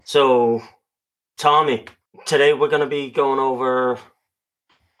So, Tommy, today we're going to be going over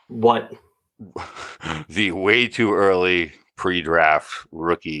what? The way too early pre-draft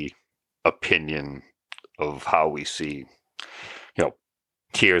rookie opinion of how we see,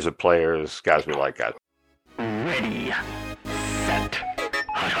 tiers of players, guys we like, guys. Ready, set,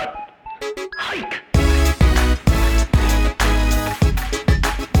 hut, hike.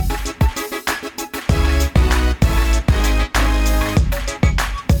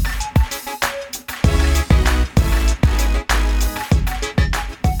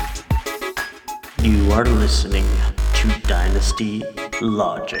 You are listening to Dynasty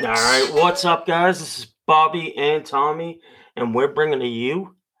Logics. All right, what's up, guys? This is Bobby and Tommy, and we're bringing to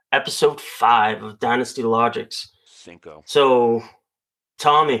you episode 5 of Dynasty Logics. Cinco. So,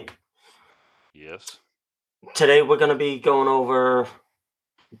 Tommy, Yes. today we're going to be going over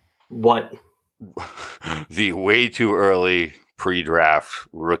what? The way too early pre-draft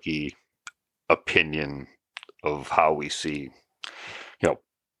rookie opinion of how we see,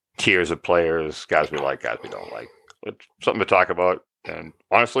 tiers of players, guys we like, guys we don't like. It's something to talk about. And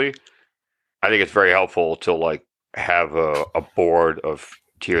honestly, I think it's very helpful to have a board of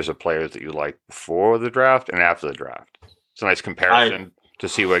tiers of players that you like before the draft and after the draft. It's a nice comparison to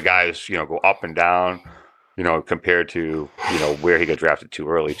see where guys, go up and down, compared to, where he got drafted too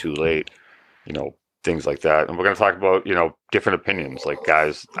early, too late, things like that. And we're going to talk about, different opinions, like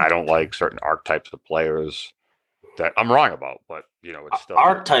guys I don't like certain archetypes of players that I'm wrong about, but it's still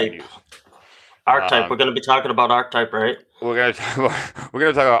Archetype. Archetype. We're going to be talking about archetype, right? We're going to talk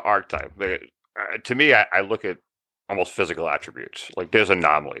about archetype. To me, I look at almost physical attributes. Like there's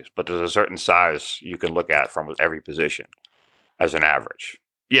anomalies, but there's a certain size you can look at from every position as an average.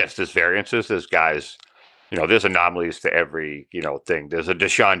 Yes, there's variances. There's guys, there's anomalies to every, thing. There's a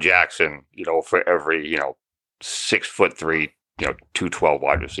Deshaun Jackson, for every, 6'3", 212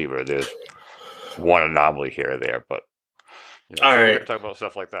 wide receiver. There's one anomaly here or there, but all right, we're gonna talk about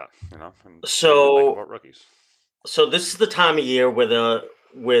stuff like that, and so about rookies. So this is the time of year where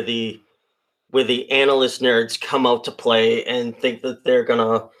the analyst nerds come out to play and think that they're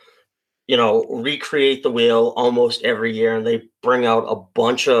gonna, recreate the wheel almost every year, and they bring out a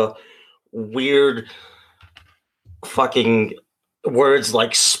bunch of weird fucking words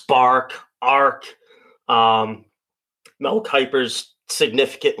like spark, arc. Mel Kiper's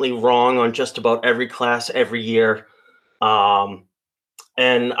significantly wrong on just about every class every year.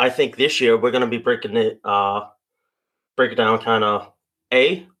 And I think this year we're going to be breaking it down kind of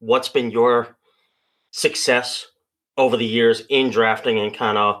what's been your success over the years in drafting, and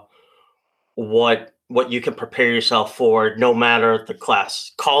kind of what you can prepare yourself for no matter the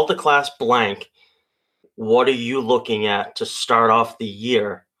class. Call the class blank. What are you looking at to start off the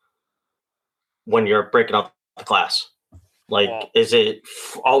year when you're breaking up the class? Is it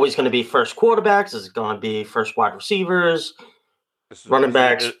always going to be first quarterbacks? Is it going to be first wide receivers, running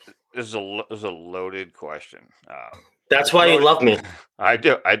backs? This is a loaded question. That's why you love me. I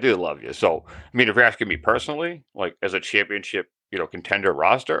do love you. So, if you're asking me personally, like as a championship, contender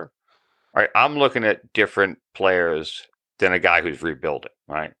roster, right? I'm looking at different players than a guy who's rebuilding,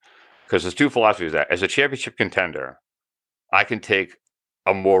 right? Because there's two philosophies that as a championship contender, I can take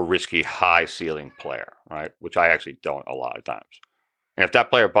a more risky high ceiling player, right? Which I actually don't a lot of times. And if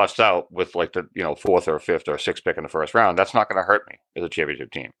that player busts out with the fourth or fifth or sixth pick in the first round, that's not going to hurt me as a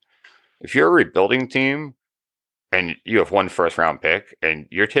championship team. If you're a rebuilding team and you have one first round pick and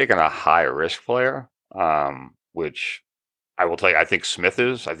you're taking a high risk player, which I will tell you, I think Smith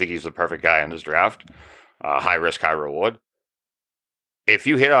is. I think he's the perfect guy in this draft. High risk, high reward. If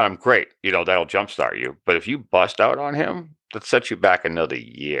you hit on him, great. That'll jumpstart you. But if you bust out on him, that sets you back another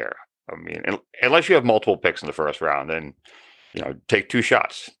year. Unless you have multiple picks in the first round, then take two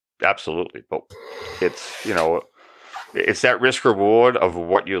shots. Absolutely. But it's it's that risk reward of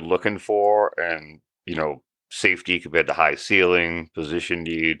what you're looking for, and safety compared to high ceiling, position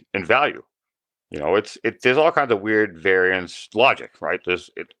need, and value. There's all kinds of weird variance logic, right?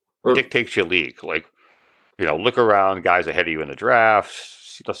 It dictates your league. Look around, guys ahead of you in the draft,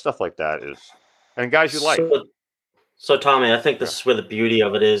 stuff like that and guys you like. So Tommy, I think this is where the beauty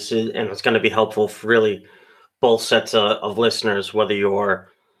of it is, and it's going to be helpful for really both sets of listeners, whether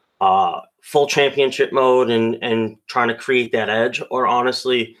you're full championship mode and trying to create that edge, or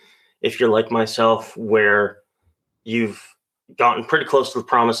honestly, if you're like myself, where you've gotten pretty close to the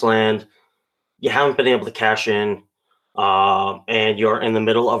promised land, you haven't been able to cash in, and you're in the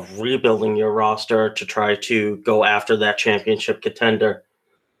middle of rebuilding your roster to try to go after that championship contender.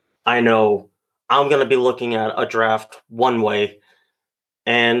 I know I'm going to be looking at a draft one way,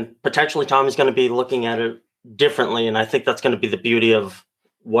 and potentially Tommy's going to be looking at it differently. And I think that's going to be the beauty of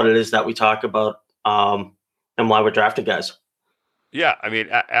what it is that we talk about, and why we're drafting guys. Yeah, I mean,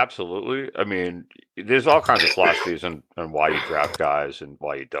 absolutely. I mean, there's all kinds of philosophies on why you draft guys and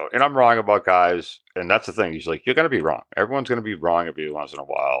why you don't. And I'm wrong about guys, and that's the thing. He's like, you're going to be wrong. Everyone's going to be wrong every once in a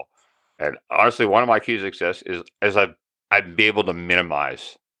while. And honestly, one of my keys to success is I'd be able to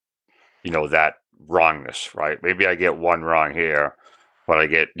minimize, that wrongness, right? Maybe I get one wrong here, but I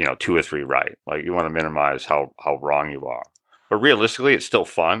get, 2 or 3 right. Like, you want to minimize how wrong you are. But realistically, it's still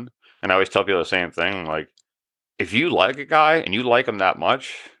fun. And I always tell people the same thing, like, if you like a guy and you like him that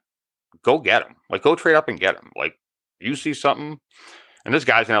much, go get him. Like, go trade up and get him. Like, you see something, and this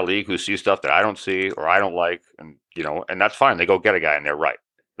guy's in a league who sees stuff that I don't see or I don't like, and and that's fine. They go get a guy and they're right.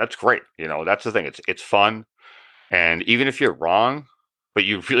 That's great. That's the thing. It's fun. And even if you're wrong, but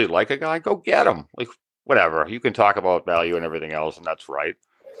you really like a guy, go get him. Like, whatever. You can talk about value and everything else, and that's right.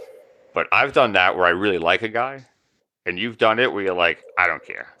 But I've done that where I really like a guy, and you've done it where you're like, I don't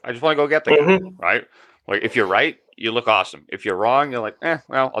care. I just want to go get the guy, right? Like, if you're right, you look awesome. If you're wrong, you're like,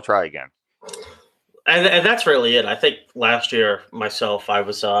 well, I'll try again. And that's really it. I think last year myself, I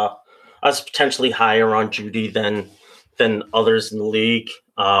was potentially higher on Judy than others in the league,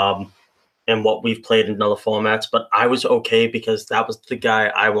 and what we've played in other formats. But I was okay because that was the guy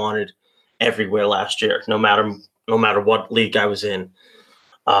I wanted everywhere last year, no matter what league I was in.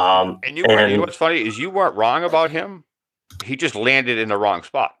 And you know what's funny is you weren't wrong about him. He just landed in the wrong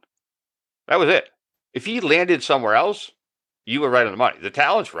spot. That was it. If he landed somewhere else, you were right on the money. The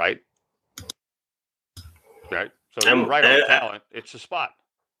talent's right. Right? So you were right on the talent. It's the spot.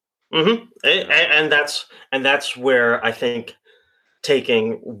 Mm-hmm. And that's where I think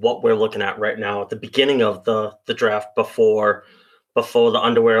taking what we're looking at right now at the beginning of the draft before the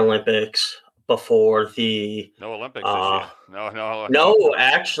Underwear Olympics, before the no Olympics this year. No,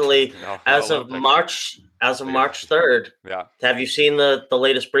 actually, as of March 3rd. Yeah. Have you seen the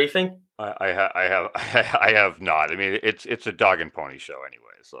latest briefing? I have not. I mean, it's a dog and pony show anyway,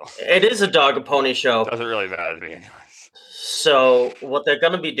 so it is a dog and pony show. It doesn't really matter to me anyways. So what they're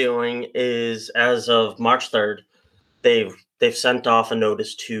going to be doing is, as of March 3rd, they've sent off a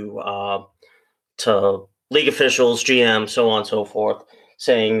notice to league officials, GM, so on and so forth,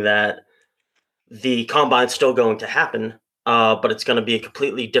 saying that the combine's still going to happen, but it's going to be a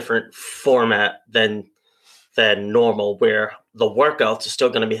completely different format than normal, where the workouts are still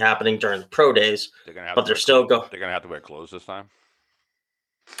going to be happening during the pro days, They're going to have to wear clothes this time?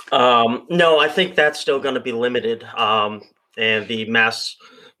 No, I think that's still going to be limited, and the masks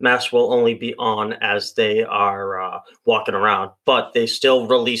will only be on as they are walking around. But they still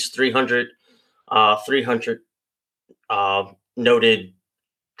release 300 noted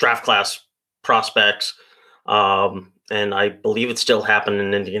draft class prospects, and I believe it's still happening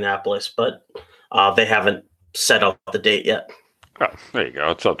in Indianapolis, but they haven't set up the date yet. Oh, there you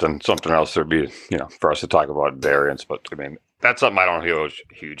go. It's something else there'd be, for us to talk about variants, but I mean, that's something I don't have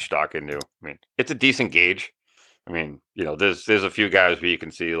huge stock into. I mean, it's a decent gauge. I mean, there's a few guys where you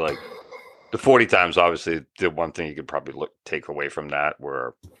can see, like, the 40 times, obviously the one thing you could probably take away from that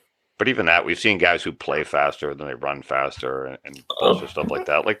but even that, we've seen guys who play faster than they run faster and stuff like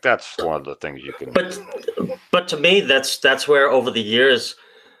that. Like, that's one of the things you can. But to me, that's where over the years,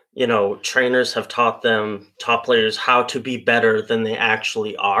 trainers have taught top players how to be better than they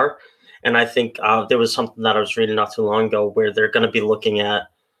actually are. And I think there was something that I was reading not too long ago where they're going to be looking at,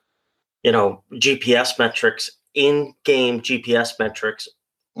 GPS metrics, in-game GPS metrics,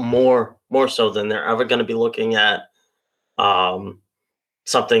 more so than they're ever going to be looking at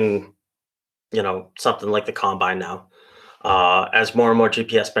something like the combine now. As more and more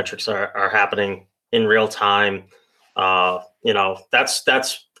GPS metrics are happening in real time,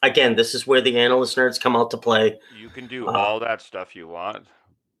 that's again, this is where the analyst nerds come out to play. You can do all that stuff you want,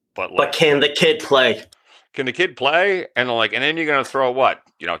 but can the kid play? Can the kid play? And then you're going to throw what,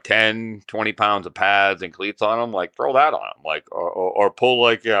 10, 20 pounds of pads and cleats on them? Like, throw that on them. Like, or pull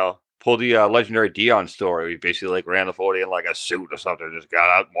the legendary Dion story. He basically ran the 40 in like a suit or something. Just got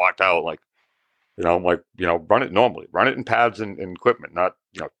out and walked out. Run it normally. Run it in pads and equipment, not,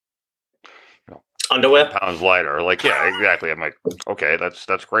 underwear, pounds lighter. Yeah, exactly. I'm like, okay,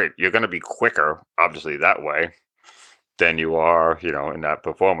 that's great. You're going to be quicker, obviously, that way than you are, in that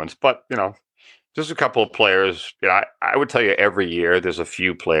performance. But, just a couple of players. I would tell you every year there's a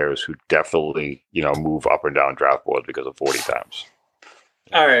few players who definitely, move up and down draft boards because of 40 times.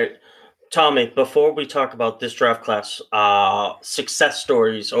 All right, Tommy, before we talk about this draft class, success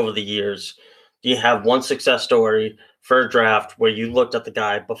stories over the years, do you have one success story for a draft where you looked at the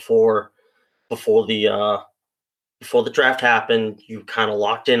guy before the draft happened, you kind of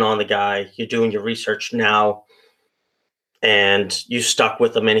locked in on the guy, you're doing your research now, and you stuck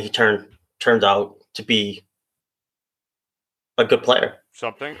with him, and he turned out to be a good player.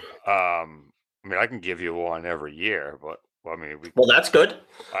 Something. I mean, I can give you one every year, but I mean, Well, that's good.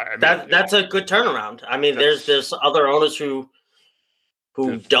 I mean, That's a good turnaround. I mean, there's other owners who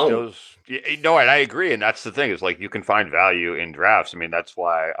don't. No, and I agree, and that's the thing is like you can find value in drafts. I mean, that's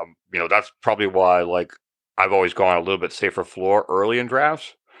why that's probably why like I've always gone a little bit safer floor early in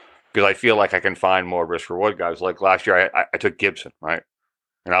drafts because I feel like I can find more risk reward guys. Like last year, I took Gibson, right?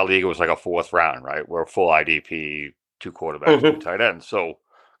 In our league, it was like a 4th round, right? We're full IDP, 2 quarterbacks, 2 tight ends. So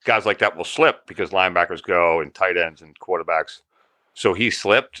guys like that will slip because linebackers go and tight ends and quarterbacks. So he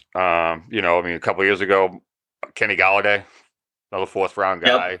slipped. I mean, a couple of years ago, Kenny Galladay, another 4th round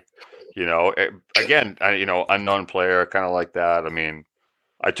guy. Yep. Again, unknown player, kind of like that. I mean,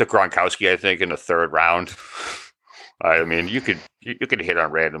 I took Gronkowski, I think, in the 3rd round. I mean, you could hit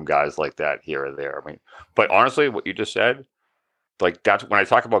on random guys like that here or there. I mean, but honestly, what you just said, like that's when I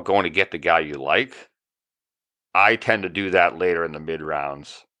talk about going to get the guy you like. I tend to do that later in the mid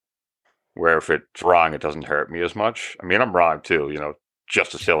rounds, where if it's wrong, it doesn't hurt me as much. I mean, I'm wrong too.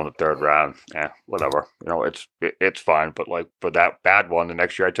 Justice Hill in the 3rd round, whatever. It's fine. But like for that bad one, the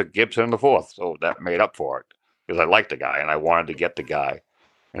next year I took Gibson in the 4th, so that made up for it because I liked the guy and I wanted to get the guy,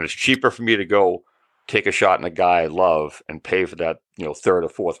 and it's cheaper for me to go take a shot in a guy I love and pay for that 3rd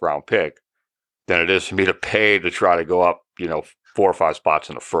or 4th round pick than it is for me to pay to try to go up 4 or 5 spots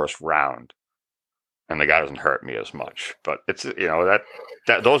in the 1st round, and the guy doesn't hurt me as much. But it's that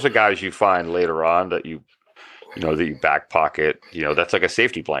those are guys you find later on that you back pocket. That's like a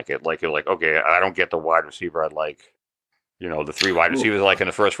safety blanket. Like you're like, okay, I don't get the wide receiver I like. The 3 wide receivers I like in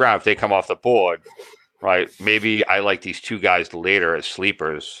the 1st round. If they come off the board, right? Maybe I like these 2 guys later as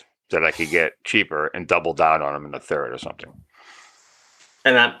sleepers that I could get cheaper and double down on them in the 3rd or something.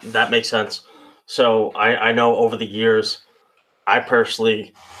 And that makes sense. So I know over the years, I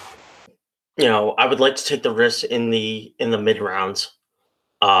personally, I would like to take the risk in the mid rounds,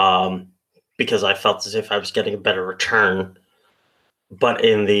 because I felt as if I was getting a better return. But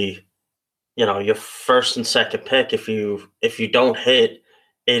in the, your 1st and 2nd pick, if you don't hit,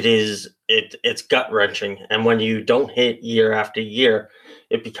 it's gut wrenching. And when you don't hit year after year,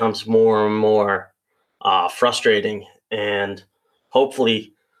 it becomes more and more frustrating. And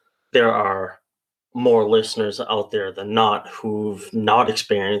hopefully, there are more listeners out there than not who've not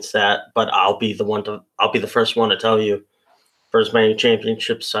experienced that. But I'll be the first one to tell you, for as many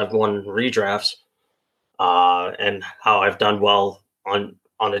championships I've won in redrafts, and how I've done well on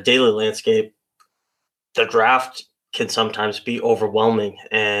a daily landscape, the draft can sometimes be overwhelming.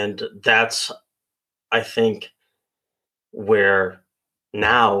 And that's, I think, where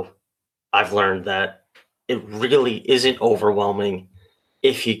now I've learned that it really isn't overwhelming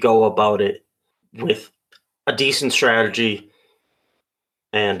if you go about it with a decent strategy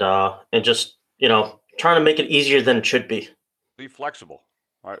and just, trying to make it easier than it should be. Be flexible.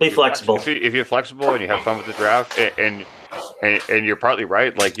 Right? Be flexible. If you're flexible and you have fun with the draft, and you're partly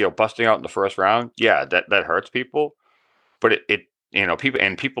right, like busting out in the 1st round, yeah, that hurts people, but it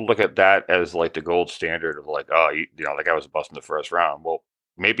people look at that as like the gold standard of like, oh, that guy was a bust in the 1st round. Well,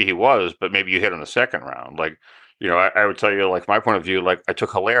 maybe he was, but maybe you hit in the 2nd round. Like, I would tell you, like my point of view, like I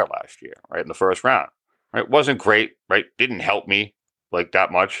took Hilaire last year, right in the 1st round. Right, it wasn't great, right? Didn't help me like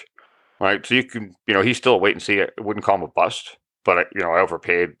that much, right? So you can, he's still a wait and see. I wouldn't call him a bust. But I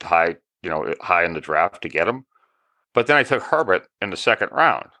overpaid high in the draft to get him. But then I took Herbert in the 2nd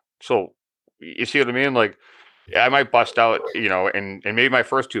round. So you see what I mean? Like I might bust out, and maybe my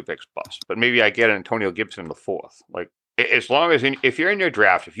first 2 picks bust, but maybe I get Antonio Gibson in the 4th. Like as long as if you're in your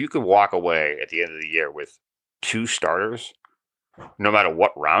draft, if you can walk away at the end of the year with 2 starters, no matter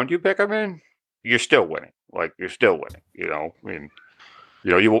what round you pick them in, you're still winning. Like you're still winning. I mean.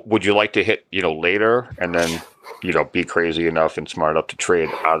 Would you like to hit, later and then, be crazy enough and smart enough to trade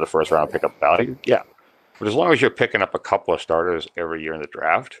out of the 1st round, pick up value? Yeah. But as long as you're picking up a couple of starters every year in the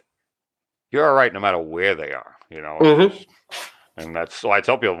draft, you're all right no matter where they are, Mm-hmm. And that's, so I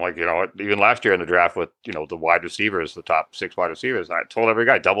tell people, like, even last year in the draft with, the wide receivers, the top 6 wide receivers, I told every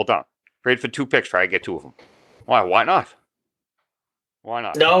guy, double down. Trade for 2 picks, try to get 2 of them. Why? Why not? Why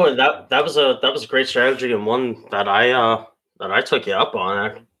not? No, and that was a great strategy, and one that I took you up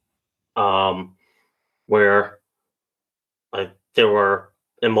on, where there were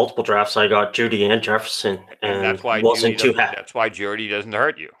in multiple drafts I got Judy and Jefferson, and that's why wasn't too happy. That's why Judy doesn't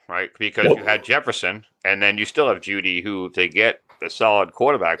hurt you, right? Because you had Jefferson, and then you still have Judy, who if they get a solid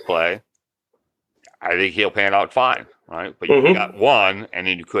quarterback play, I think he'll pan out fine, right? But you got 1, and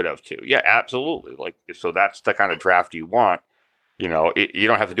then you could have 2. Yeah, absolutely. Like so, that's the kind of draft you want. you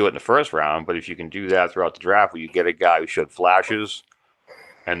don't have to do it in the first round, but if you can do that throughout the draft, where you get a guy who showed flashes,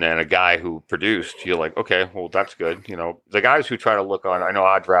 and then a guy who produced, you're like, okay, well, that's good. The guys who try to look on, I know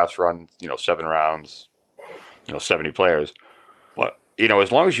our drafts run, 7 rounds, 70 players, but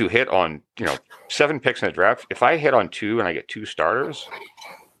as long as you hit on, 7 picks in a draft, if I hit on 2 and I get 2 starters,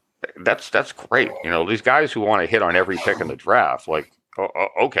 that's great. These guys who want to hit on every pick in the draft, like,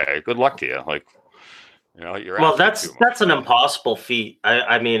 okay, good luck to you. Like, you're well, that's an impossible feat.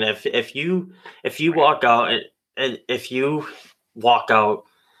 I mean, if you walk out and if you walk out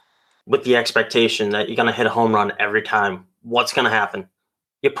with the expectation that you're going to hit a home run every time, what's going to happen?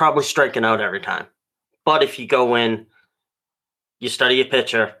 You're probably striking out every time. But if you go in, you study a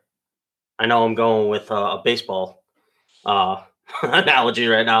pitcher. I know I'm going with a baseball analogy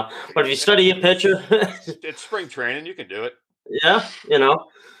right now, but if you study a pitcher, it's spring training. You can do it. Yeah,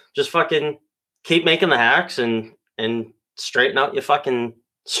 just fucking keep making the hacks and straighten out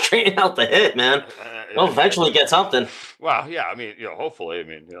the hit, man. Well, eventually get something. Well, yeah, I mean, hopefully, I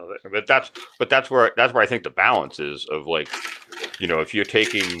mean, but that's where I think the balance is of, like, if you're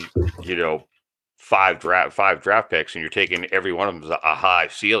taking, 5 draft picks and you're taking every one of them as a high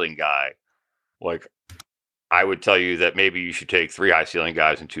ceiling guy, like, I would tell you that maybe you should take 3 high ceiling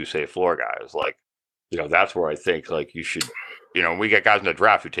guys and 2 safe floor guys. Like, that's where I think, like, you should, we get guys in the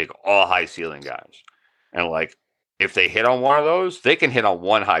draft who take all high ceiling guys, and, like, if they hit on one of those, they can hit on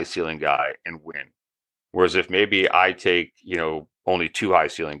 1 high ceiling guy and win. Whereas if maybe I take, only 2 high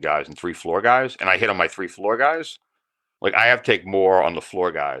ceiling guys and 3 floor guys, and I hit on my 3 floor guys, like, I have to take more on the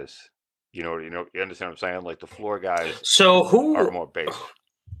floor guys. You understand what I'm saying? Like, the floor guys so are more basic.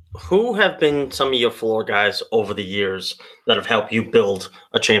 Who have been some of your floor guys over the years that have helped you build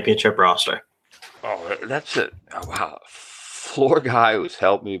a championship roster? Oh, that's it. Oh, wow. Floor guy who's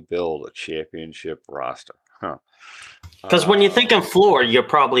helped me build a championship roster. Huh. Because when you think of floor, you're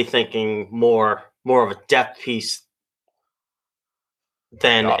probably thinking more of a depth piece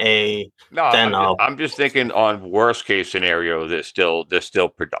than I'm just thinking on worst case scenario, they're still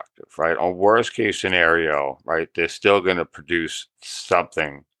productive, right? On worst case scenario, right, they're still going to produce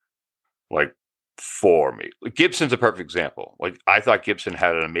something, like, for me. Gibson's a perfect example. Like, I thought Gibson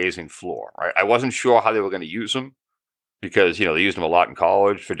had an amazing floor, right? I wasn't sure how they were going to use him because, they used him a lot in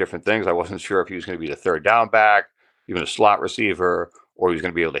college for different things. I wasn't sure if he was going to be the third down back, even a slot receiver, or he was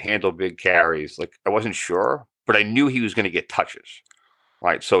going to be able to handle big carries. Like, I wasn't sure, but I knew he was going to get touches,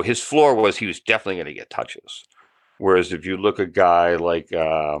 right? So his floor was he was definitely going to get touches. Whereas if you look at a guy like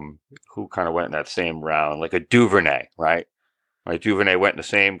who kind of went in that same round, like a Duvernay, right? Like, Duvernay went in the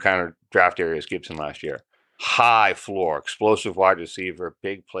same kind of draft area as Gibson last year. High floor, explosive wide receiver,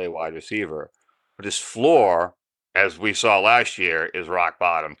 big play wide receiver. But his floor, as we saw last year, is rock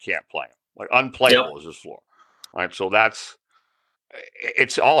bottom. Can't play him. Like, unplayable is his floor. Right, so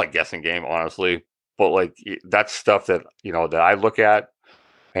it's all a guessing game, honestly. But, like, that's stuff that that I look at,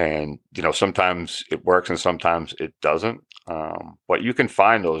 and sometimes it works and sometimes it doesn't. But you can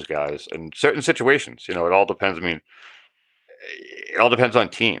find those guys in certain situations. It all depends. I mean, it all depends on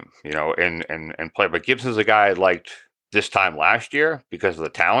team, and play. But Gibson's a guy I liked this time last year because of the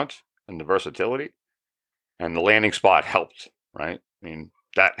talent and the versatility, and the landing spot helped. Right, I mean,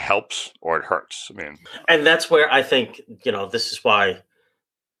 that helps or it hurts. I mean, and that's where I think, this is why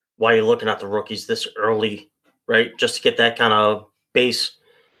you're looking at the rookies this early, right? Just to get that kind of base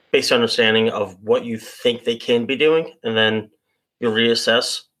understanding of what you think they can be doing, and then you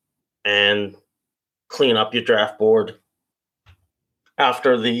reassess and clean up your draft board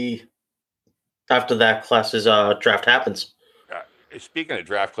after that class's draft happens. Speaking of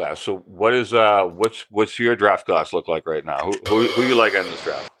draft class, so what is what's your draft class look like right now? Who you like in this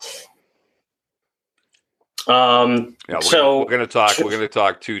draft? We're gonna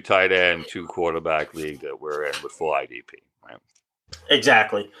talk 2 tight end, 2 quarterback league that we're in with full IDP, right?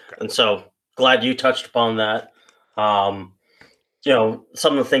 Exactly. Okay. And so glad you touched upon that. Some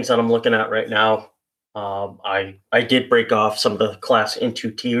of the things that I'm looking at right now, I did break off some of the class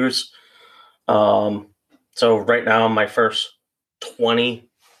into tiers. So right now, my first 20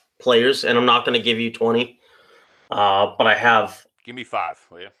 players, and I'm not going to give you 20, but I have. Give me 5,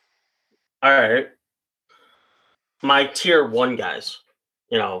 will you? All right. My tier 1 guys,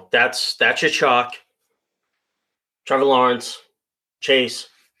 that's your chalk. Trevor Lawrence, Chase,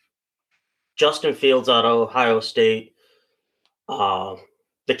 Justin Fields out of Ohio State, the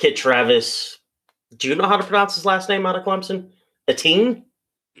kid Travis. Do you know how to pronounce his last name out of Clemson? Etienne?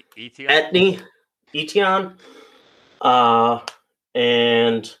 Etienne.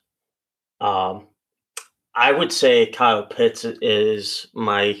 And I would say Kyle Pitts is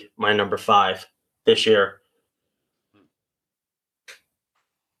my number 5 this year.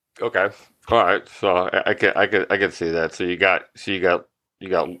 Okay. All right. So I can see that. So you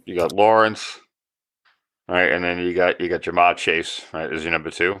got Lawrence, right, and then you got Jamar Chase, right, is your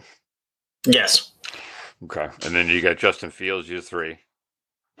number 2. Yes. Okay, and then you got Justin Fields, your 3,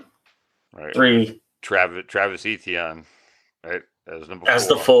 right? 3 Travis Etienne, right, as number as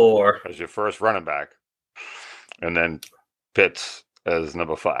 4, the 4. as your first running back, and then Pitts as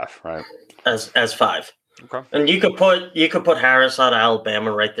number 5, right? As 5. Okay. And you could put Harris out of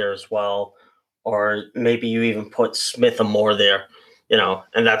Alabama right there as well, or maybe you even put Smith and Moore there,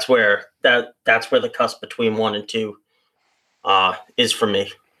 and that's where the cusp between 1 and 2 is for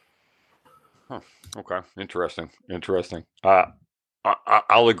me. Huh. Okay. Interesting.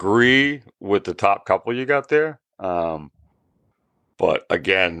 I'll agree with the top couple you got there. But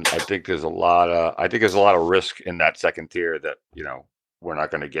again, I think there's a lot of risk in that second tier that, we're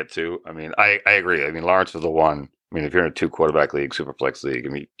not going to get to. I mean, I agree. I mean, Lawrence is the one. I mean, if you're in a 2 quarterback league, Superflex league, I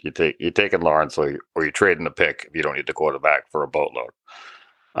mean, you're taking Lawrence or you're trading the pick if you don't need the quarterback for a boatload.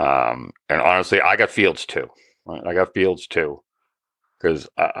 And honestly, I got Fields too. Right? I got Fields too because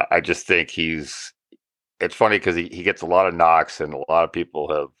I just think it's funny because he gets a lot of knocks and a lot of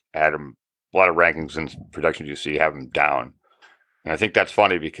people have had him, a lot of rankings and productions you see have him down. And I think that's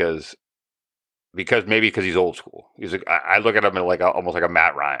funny because he's old school. I look at him like almost like a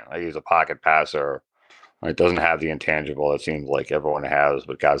Matt Ryan. Like he's a pocket passer. Right? Doesn't have the intangible it seems like everyone has,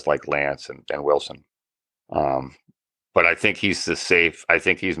 but guys like Lance and Wilson. But I think he's I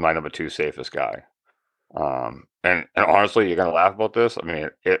think he's my number 2 safest guy. And honestly, you're gonna laugh about this. I mean,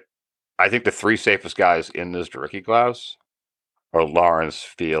 I think the 3 safest guys in this rookie class are Lawrence,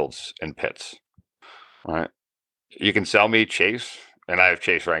 Fields, and Pitts. Right? You can sell me Chase, and I have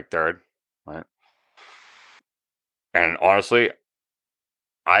Chase ranked 3rd. Right? And honestly,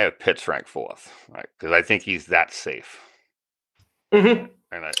 I have Pitts ranked 4th, right? Because I think he's that safe. Mm-hmm.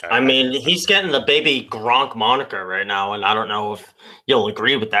 And I mean, he's getting the baby Gronk moniker right now, and I don't know if you'll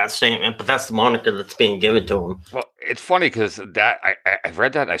agree with that statement, but that's the moniker that's being given to him. Well, it's funny because I've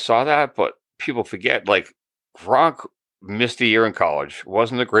read that and I saw that, but people forget, like, Gronk missed a year in college,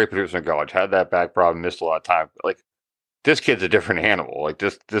 wasn't a great producer in college, had that back problem, missed a lot of time. Like, this kid's a different animal. Like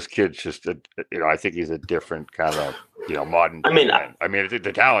this kid's just I think he's a different kind of modern. I mean,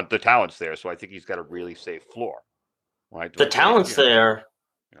 the talent's there, so I think he's got a really safe floor. Right? The talent's there.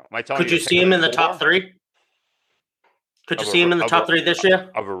 Could you see him in the top 3? Could you see him in the top 3 this year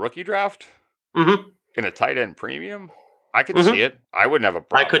of a rookie draft? Mm-hmm. In a tight end premium, I could see it. I wouldn't have a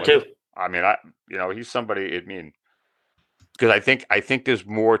problem. I could too. I mean, he's somebody. I mean, because I think there's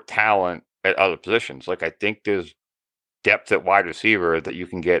more talent at other positions. Like I think there's depth at wide receiver that you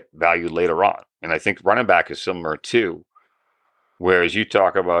can get value later on. And I think running back is similar too. Whereas you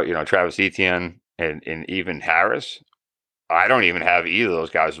talk about, Travis Etienne and even Harris, I don't even have either of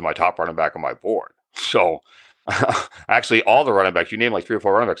those guys as my top running back on my board. So actually all the running backs, you name like 3 or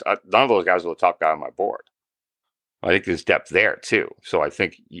 4 running backs, none of those guys are the top guy on my board. I think there's depth there too. So I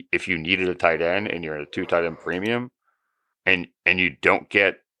think if you needed a tight end and you're in a 2 tight end premium and you don't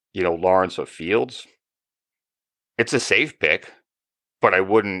get, Lawrence or Fields, it's a safe pick, but I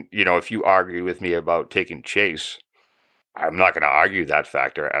wouldn't, if you argue with me about taking Chase, I'm not going to argue that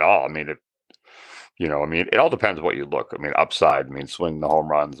factor at all. I mean, it all depends what you look. I mean, upside, swing the home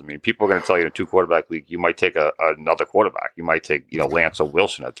runs. I mean, people are going to tell you in a 2 quarterback league, you might take another quarterback. You might take, Lance or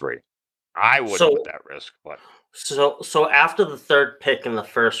Wilson at 3. I wouldn't with that risk, but. So after the 3rd pick in the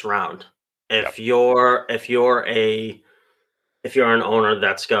first round, if you're an owner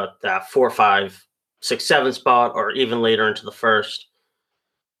that's got that 4, 5, 6, 7 spot, or even later into the first,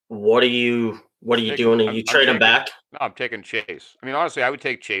 what are you doing? Are you trading back? No, I'm taking Chase. I mean, honestly, I would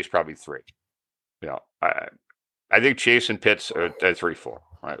take Chase probably 3. I think Chase and Pitts are 3, 4.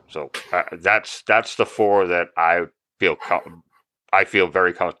 Right, so that's the 4 that I feel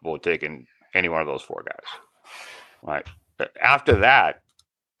very comfortable with taking any one of those 4 guys. Right. After that,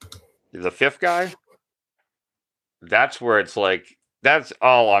 the 5th guy, that's where it's like. That's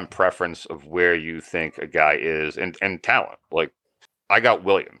all on preference of where you think a guy is and talent. Like, I got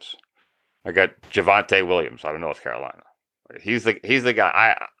Williams. I got Javonte Williams out of North Carolina. He's the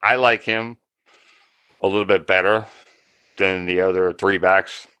guy. I like him a little bit better than the other 3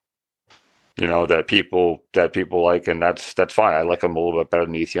 backs, that people like, and that's fine. I like him a little bit better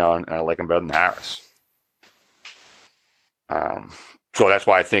than Etienne, and I like him better than Harris. So that's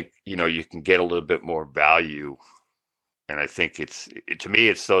why I think, you can get a little bit more value. And I think to me,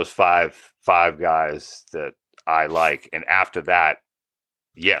 it's those five guys that I like. And after that,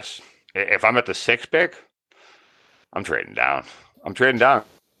 yes, if I'm at the 6th pick, I'm trading down.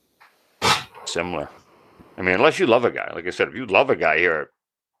 Similar. I mean, unless you love a guy, like I said, if you love a guy here,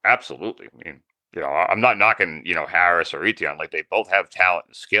 absolutely. I mean, I'm not knocking, Harris or Etienne. Like, they both have talent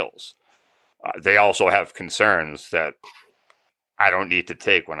and skills. They also have concerns that I don't need to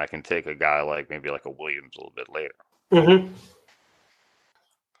take when I can take a guy like maybe like a Williams a little bit later. Mm-hmm.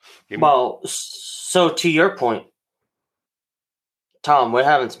 Well, so to your point, Tom, we're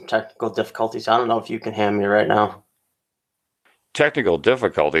having some technical difficulties. I don't know if you can hear me right now. Technical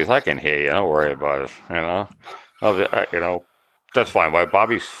difficulties, I can hear you. Don't worry about it. That's fine. While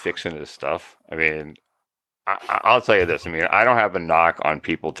Bobby's fixing his stuff, I mean, I'll tell you this. I mean, I don't have a knock on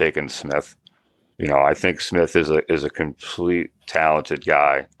people taking Smith. I think Smith is a complete talented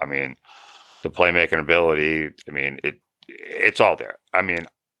guy. I mean, the playmaking ability. I mean, it's all there. I mean,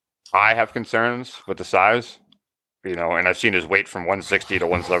 I have concerns with the size. And I've seen his weight from 160 to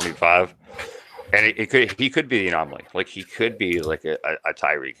 175, and he could be the anomaly. Like, he could be like a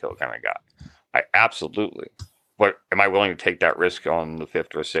Tyreek Hill kind of guy. Absolutely. But am I willing to take that risk on the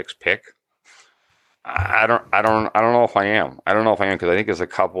 5th or 6th pick? I don't know if I am. I don't know if I am, because I think there's a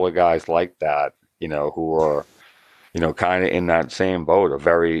couple of guys like that, who are, kind of in that same boat.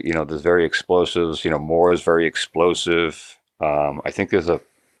 There's very explosives. Moore is very explosive. I think there's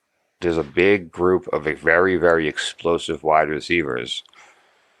a big group of very, very explosive wide receivers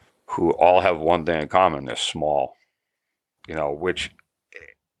who all have one thing in common: they're small. Which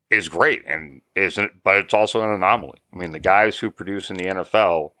is great but it's also an anomaly. I mean, the guys who produce in the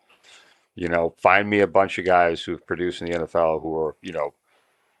NFL, find me a bunch of guys who've produced in the NFL who are,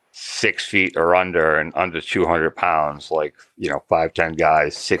 6 feet or under and under 200 pounds, like, 5'10"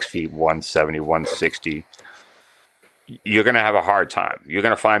 guys, 6 feet, 170, 160. You're going to have a hard time. You're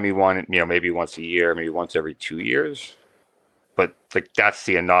going to find me one, maybe once a year, maybe once every 2 years. But like, that's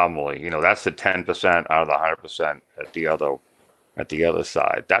the anomaly. That's the 10% out of the 100% at the other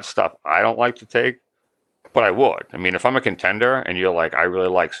side. That stuff I don't like to take, but I would. I mean, if I'm a contender and you're like, I really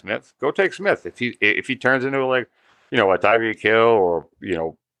like Smith, go take Smith. If he turns into like, a Tyreek Hill or,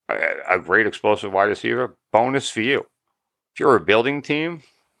 a great explosive wide receiver, bonus for you. If you're a building team,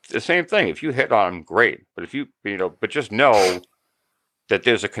 the same thing. If you hit on him, great. But if but just know that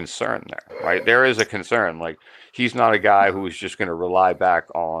there's a concern there, right? There is a concern. Like, he's not a guy who's just going to rely back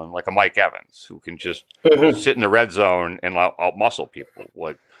on like a Mike Evans, who can just sit in the red zone and out muscle people.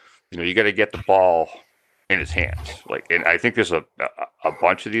 Like, you got to get the ball in his hands. Like, and I think there's a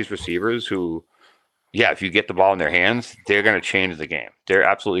bunch of these receivers who, if you get the ball in their hands, they're going to change the game. They're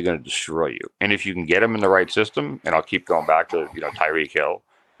absolutely going to destroy you. And if you can get them in the right system, and I'll keep going back to, Tyreek Hill.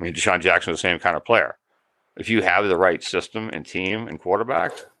 I mean, Deshaun Jackson was the same kind of player. If you have the right system and team and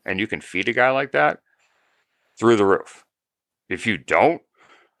quarterback, and you can feed a guy like that, through the roof. If you don't,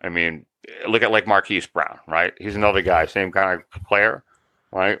 I mean, look at like Marquise Brown, right? He's another guy, same kind of player,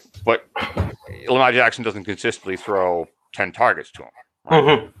 right? But Lamar Jackson doesn't consistently throw 10 targets to him.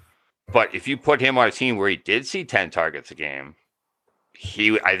 Right? But if you put him on a team where he did see 10 targets a game,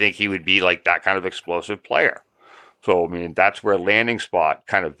 I think he would be like that kind of explosive player. So, I mean, that's where landing spot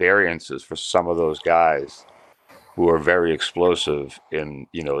kind of variances for some of those guys who are very explosive in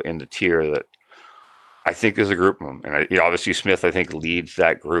the tier that I think is a group of them. And obviously Smith, I think, leads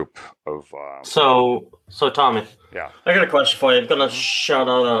that group of. So Tommy, yeah, I got a question for you. I'm gonna shout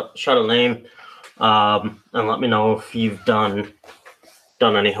a name, and let me know if you've done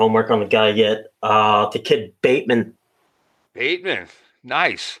any homework on the guy yet. The kid Bateman. Bateman,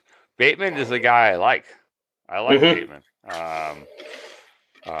 nice. Bateman is the guy I like. I like Bateman.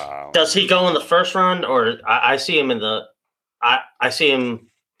 Does he go in the first round, or I see him in the? I see him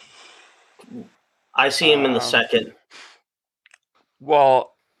in the second.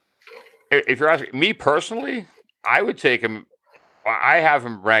 Well, if you're asking me personally, I would take him. I have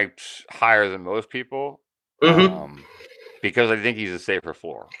him ranked higher than most people because I think he's a safer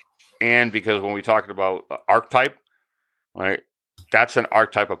floor, and because when we talked about archetype, right, that's an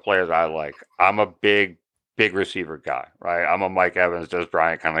archetype of player that I like. I'm a big receiver guy, right? I'm a Mike Evans, Des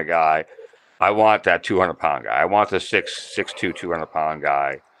Bryant kind of guy. I want that 200-pound guy. I want the 6'2", 200-pound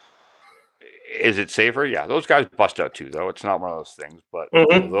guy. Is it safer? Yeah, those guys bust out too, though. It's not one of those things, but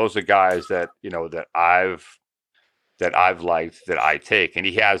those are guys that that I've liked, that I take, and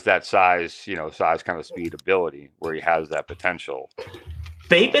he has that size kind of speed ability where he has that potential.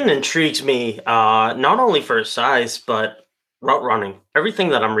 Bateman intrigues me not only for his size but route running. Everything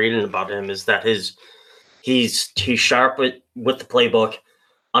that I'm reading about him is that he's sharp with the playbook,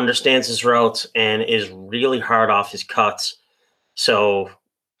 understands his routes, and is really hard off his cuts. So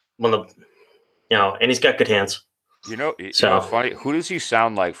and he's got good hands. It's funny. Who does he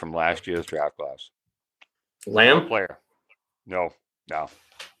sound like from last year's draft class? Lamb? Player. No.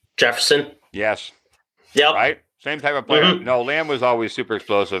 Jefferson? Yes. Yep. Right? Same type of player. No, Lamb was always super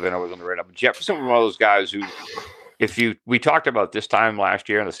explosive and I was on the radar. But Jefferson was one of those guys who, we talked about this time last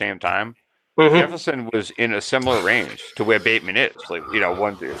year at the same time, Jefferson was in a similar range to where Bateman is. Like,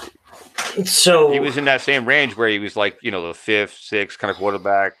 So he was in that same range where he was like, the fifth, sixth kind of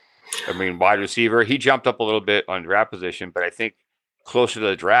quarterback. I mean, wide receiver. He jumped up a little bit on draft position, but I think closer to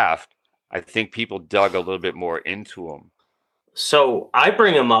the draft, I think people dug a little bit more into him. So I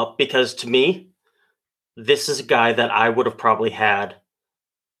bring him up because to me, this is a guy that I would have probably had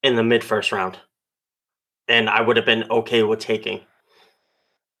in the mid-first round. And I would have been okay with taking.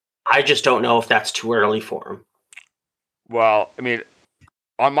 I just don't know if that's too early for him. Well, I mean,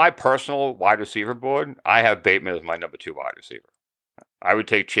 on my personal wide receiver board, I have Bateman as my number 2 wide receiver. I would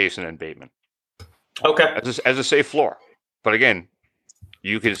take Chase and then Bateman. Okay. As a safe floor. But again,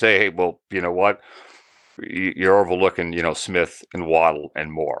 you can say, hey, well, you know what? You're overlooking, Smith and Waddle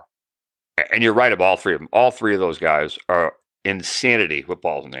and Moore. And you're right about all three of them. All three of those guys are insanity with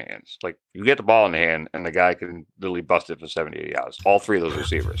balls in their hands. Like, you get the ball in the hand and the guy can literally bust it for 70, 80 yards. All three of those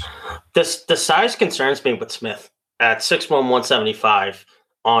receivers. The size concerns me with Smith at 6'1", 175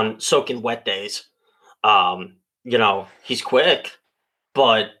 on soaking wet days. He's quick,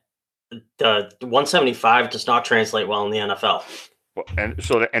 but the 175 does not translate well in the NFL. Well,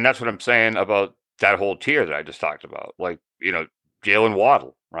 and that's what I'm saying about that whole tier that I just talked about. Like, Jalen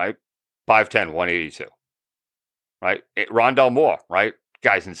Waddle, right? 5'10", 182. Right? Rondell Moore, right?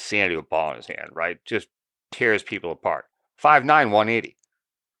 Guy's insanity with ball in his hand, right? Just tears people apart. 5'9", 180.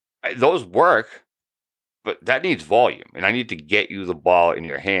 Those work, but that needs volume. And I need to get you the ball in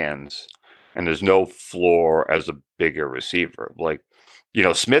your hands. And there's no floor as a bigger receiver. Like,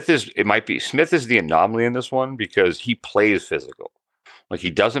 Smith is the anomaly in this one because he plays physical. Like,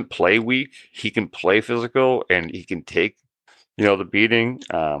 he doesn't play weak. He can play physical and he can take, the beating.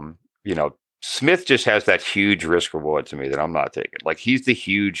 Smith just has that huge risk reward to me that I'm not taking. Like, he's the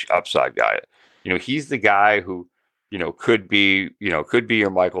huge upside guy. He's the guy who, could be your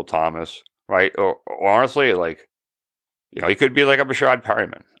Michael Thomas, right? Or honestly, like, he could be like a Bashad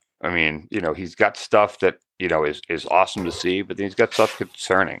Perryman. I mean, he's got stuff that, is awesome to see, but then he's got stuff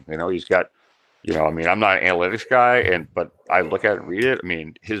concerning. He's got, I'm not an analytics guy, but I look at it and read it. I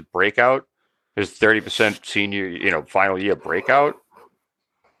mean, his breakout, his 30% senior, final year breakout,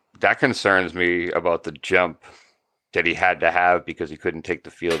 that concerns me about the jump that he had to have because he couldn't take the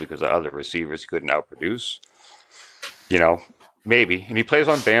field because the other receivers couldn't outproduce. Maybe. And he plays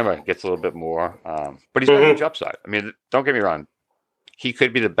on Bama, gets a little bit more. But he's got a huge upside. I mean, don't get me wrong. He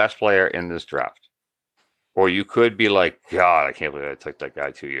could be the best player in this draft. Or you could be like, God, I can't believe I took that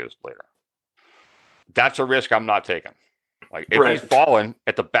guy 2 years later. That's a risk I'm not taking. Like, if he's fallen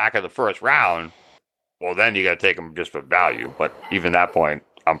at the back of the first round, well, then you got to take him just for value. But even that point,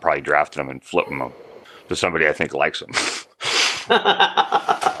 I'm probably drafting him and flipping him to somebody I think likes him.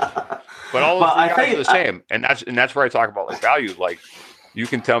 But all of the guys are the same, and that's where I talk about like value. Like, you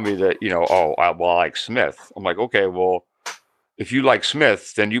can tell me that I like Smith. I'm like, okay, well, if you like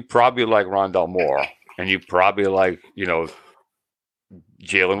Smith, then you probably like Rondell Moore, and you probably like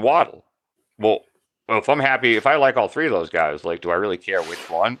Jalen Waddle. Well, if I like all three of those guys, like, do I really care which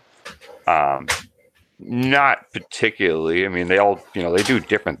one? Not particularly. I mean, they all, they do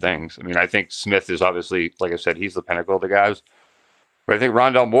different things. I mean, I think Smith is obviously, like I said, he's the pinnacle of the guys. But I think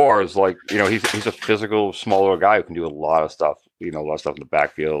Rondell Moore is like, he's a physical, smaller guy who can do a lot of stuff, a lot of stuff in the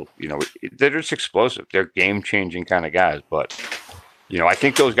backfield. They're just explosive. They're game-changing kind of guys. But, I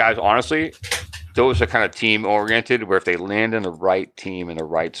think those guys, honestly, those are kind of team-oriented where if they land in the right team in the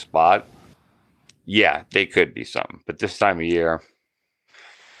right spot, yeah, they could be something. But this time of year,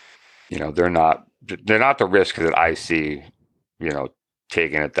 they're not the risk that I see,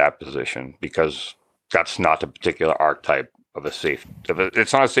 taking at that position because that's not the particular archetype of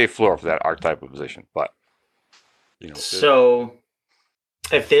it's not a safe floor for that archetype of position. But, so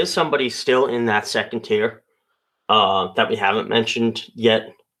if there's somebody still in that second tier that we haven't mentioned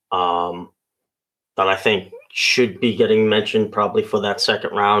yet, that I think should be getting mentioned probably for that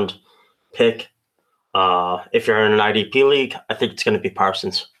second round pick. If you're in an IDP league, I think it's going to be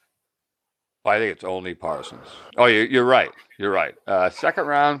Parsons. I think it's only Parsons. Oh, you're right. You're right. Second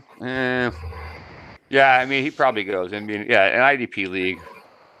round, yeah. I mean, he probably goes. I mean, yeah, an IDP league.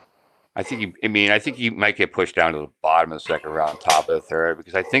 I think he might get pushed down to the bottom of the second round, top of the third,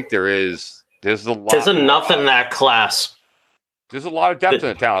 because I think there's a lot. There's enough in that class. There's a lot of depth in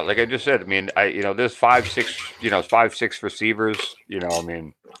the talent. Like I just said, I mean, there's 5'6", 5'6" receivers.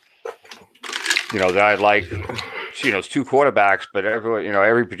 That I like. It's two quarterbacks, but everyone,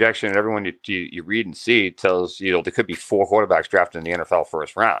 every projection and everyone you read and see tells there could be 4 quarterbacks drafted in the NFL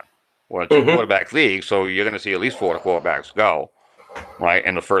first round. Well, it's a quarterback league, so you're going to see at least 4 quarterbacks go, right,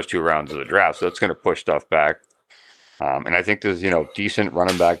 in the first 2 rounds of the draft. So that's going to push stuff back. And I think there's, decent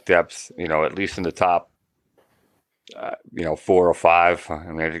running back depth, at least in the top, 4 or 5. I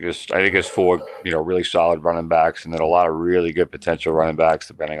mean, I think there's 4, really solid running backs, and then a lot of really good potential running backs,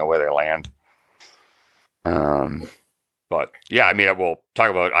 depending on where they land. But yeah, I mean, we'll talk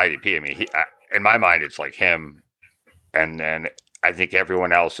about IDP. I mean, in my mind, it's like him, and then I think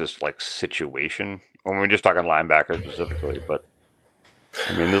everyone else is like situation. When we're just talking linebacker specifically, but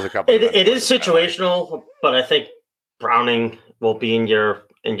I mean, there's a couple. It is situational, but I think Browning will be in your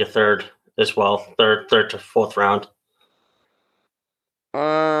third as well, third to fourth round.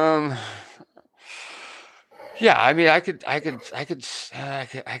 Yeah, I mean, I could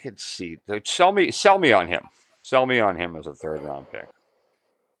see. Sell me on him. Sell me on him as a 3rd round pick.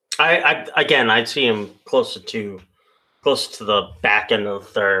 I'd see him closer to the back end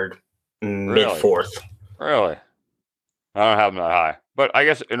of the 3rd, mid 4th. Really? I don't have him that high, but I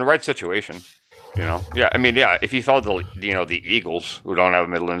guess in the right situation, Yeah, I mean, yeah, if he fell to the Eagles, who don't have a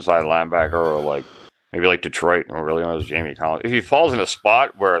middle inside linebacker, or like maybe like Detroit, or really knows Jamie Collins. If he falls in a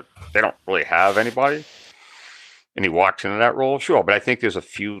spot where they don't really have anybody, and he walks into that role, sure. But I think there's a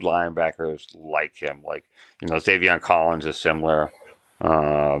few linebackers like him, like Xavier Collins is similar.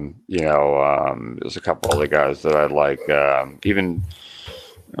 There's a couple other guys that I like. Even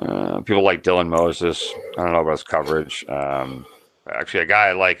people like Dylan Moses. I don't know about his coverage. Actually, a guy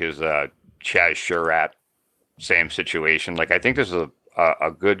I like is Chaz Surratt. Same situation. Like I think there's a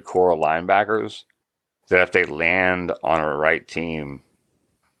good core of linebackers that if they land on a right team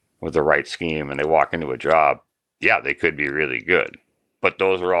with the right scheme and they walk into a job, yeah, they could be really good. But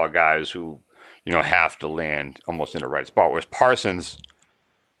those are all guys who, have to land almost in the right spot. Whereas Parsons,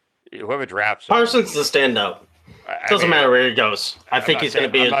 whoever drafts him, Parsons is the standout. Doesn't matter where he goes. I think he's going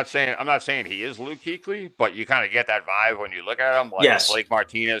to be. I'm not saying he is Luke Kuechly, but you kind of get that vibe when you look at him, like yes. Blake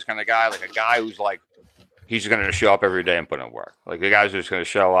Martinez kind of guy, like a guy who's like he's going to show up every day and put in work. Like the guy's just going to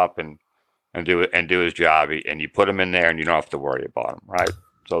show up and do it and do his job, and you put him in there, and you don't have to worry about him, right?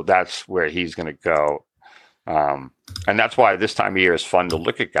 So that's where he's going to go. And that's why this time of year is fun to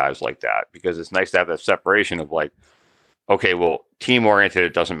look at guys like that, because it's nice to have that separation of like, okay, well, team oriented,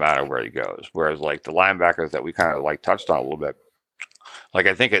 it doesn't matter where he goes. Whereas like the linebackers that we kind of like touched on a little bit, like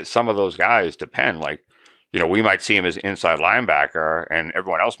I think some of those guys depend. Like, we might see him as inside linebacker and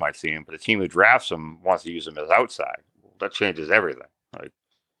everyone else might see him, but the team who drafts him wants to use him as outside. That changes everything. Like,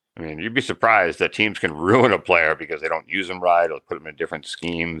 I mean, you'd be surprised that teams can ruin a player because they don't use him right or put him in different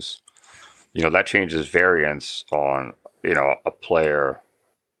schemes. That changes variance on, a player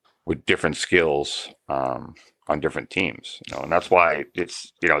with different skills on different teams. And that's why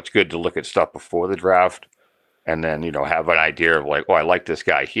it's good to look at stuff before the draft and then, have an idea of like, oh, I like this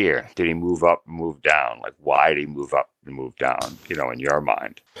guy here. Did he move up and move down? Like, why did he move up and move down, in your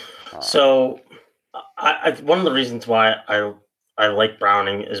mind? So one of the reasons why I like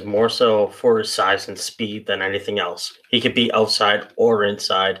Browning is more so for his size and speed than anything else. He could be outside or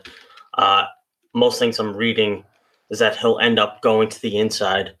inside. Most things I'm reading is that he'll end up going to the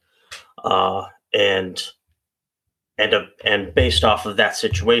inside, and based off of that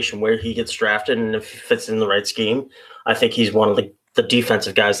situation where he gets drafted and if he fits in the right scheme, I think he's one of the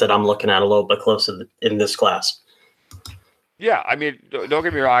defensive guys that I'm looking at a little bit closer in this class. Yeah, I mean, don't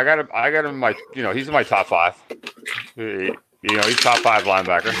get me wrong. I got him in my, he's in my top 5. He's top 5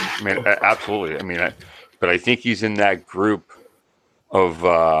 linebacker. I mean, absolutely. I mean, but I think he's in that group of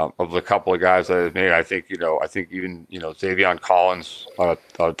the couple of guys that I've made. I think even Xavier Collins out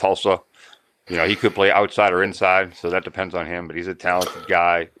of Tulsa. He could play outside or inside, so that depends on him. But he's a talented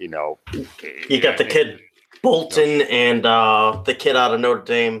guy. You got the kid Bolton and the kid out of Notre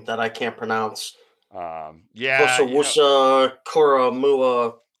Dame that I can't pronounce. Wusa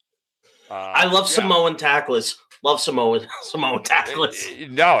Koramua. I love Samoan tacklers. Love Samoan tacklers.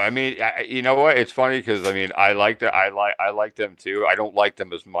 No, I mean, you know what? It's funny because I mean, I like them too. I don't like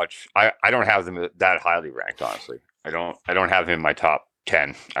them as much. I don't have them that highly ranked, honestly. I don't have him in my top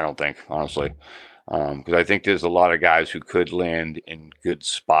 10. I don't think, honestly, because I think there's a lot of guys who could land in good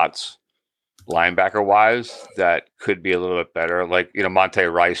spots, linebacker wise, that could be a little bit better. Like Monte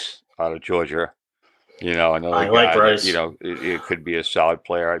Rice out of Georgia. Another guy like Rice. That, it could be a solid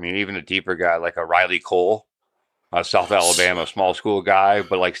player. I mean, even a deeper guy like a Riley Cole. South Alabama, small school guy,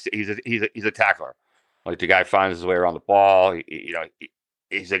 but like he's a tackler. Like the guy finds his way around the ball.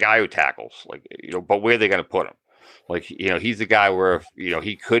 He's a guy who tackles. Like but where are they going to put him? Like he's the guy where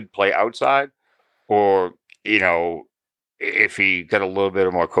he could play outside, or if he got a little bit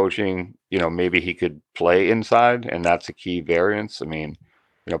of more coaching, maybe he could play inside, and that's a key variance. I mean,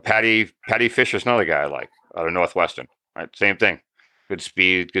 Patty Fisher's another guy I like out of Northwestern. Right, same thing. Good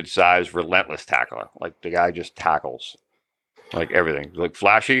speed, good size, relentless tackler. Like the guy just tackles like everything. Like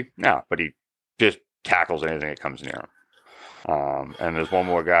flashy, no, but he just tackles anything that comes near him. And there's one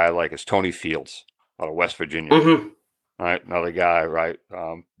more guy like it's Tony Fields out of West Virginia. Mm-hmm. Right, another guy, right?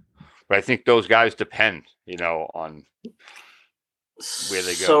 But I think those guys depend, on where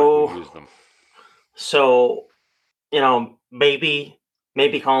they go and who use them. So, maybe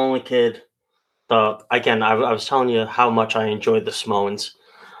Colin Kid. Again, I was telling you how much I enjoyed the Samoans.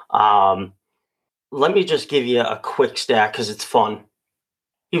 Let me just give you a quick stat because it's fun.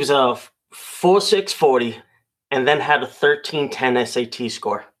 He was a 4.6 40 and then had a 13.10 SAT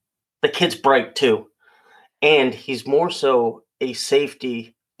score. The kid's bright too. And he's more so a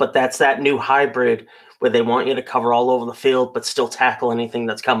safety, but that's that new hybrid where they want you to cover all over the field but still tackle anything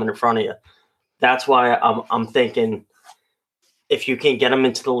that's coming in front of you. That's why I'm thinking if you can get him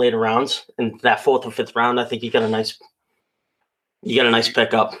into the later rounds, in that 4th or 5th round, I think you get a nice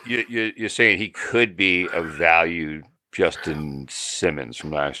pickup. You're saying he could be a value Justin Simmons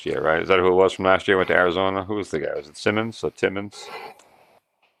from last year, right? Is that who it was from last year? Went to Arizona. Who was the guy? Was it Simmons or Timmons?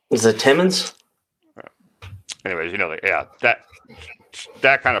 Is it Timmons? Anyways,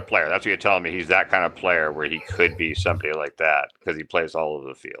 that kind of player. That's what you're telling me. He's that kind of player where he could be somebody like that because he plays all over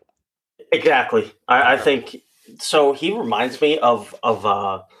the field. Exactly. I think so. He reminds me of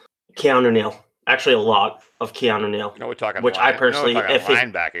Keanu Neal. Actually, a lot of Keanu Neal. We're talking. Which I personally, if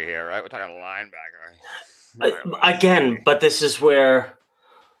linebacker here, right? We're talking linebacker. Again, but this is where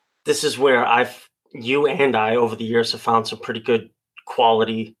you and I over the years have found some pretty good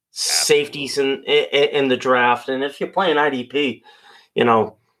quality safeties in the draft. And if you're playing IDP,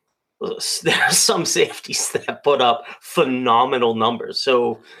 there's some safeties that put up phenomenal numbers.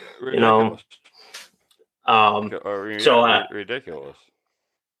 So, ridiculous. Ridiculous.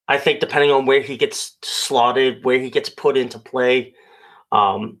 I think depending on where he gets slotted, where he gets put into play,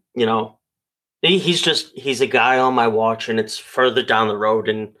 he's a guy on my watch, and it's further down the road.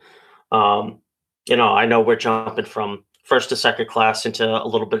 And I know we're jumping from first to second class into a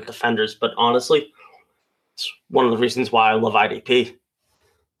little bit of defenders, but honestly, it's one of the reasons why I love IDP.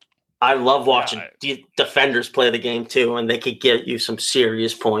 I love watching defenders play the game too, and they could get you some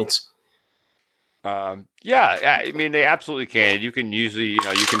serious points. I mean, they absolutely can. You can usually,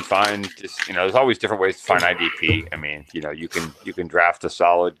 you can find this, there's always different ways to find IDP. I mean, you can draft a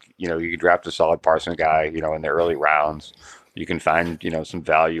solid, Parsons guy, in the early rounds. You can find, some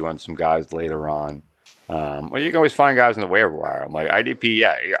value on some guys later on. Or you can always find guys in the waiver wire. I'm like IDP.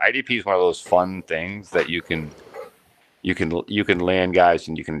 Yeah, IDP is one of those fun things that you can land guys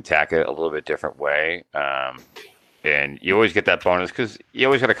and you can attack it a little bit different way. And you always get that bonus because you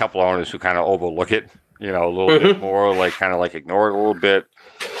always got a couple owners who kind of overlook it, a little bit more, like kind of like ignore it a little bit.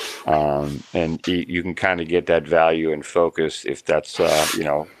 And you can kind of get that value and focus if that's,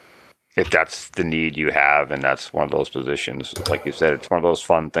 if that's the need you have. And that's one of those positions. Like you said, it's one of those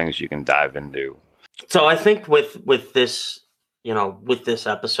fun things you can dive into. So I think with this, with this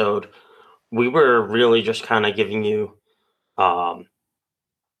episode, we were really just kind of giving you an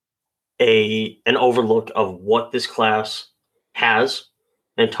overlook of what this class has.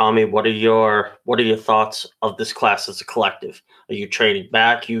 And Tommy, what are your thoughts of this class as a collective? Are you trading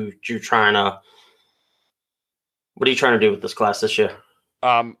back? What are you trying to do with this class this year?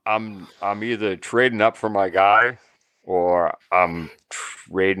 I'm either trading up for my guy or I'm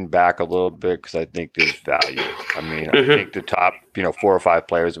trading back a little bit because I think there's value. I mean, I think the top 4 or 5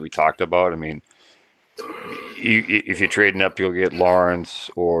 players that we talked about. I mean, if you're trading up, you'll get Lawrence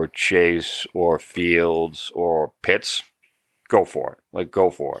or Chase or Fields or Pitts. Go for it. Go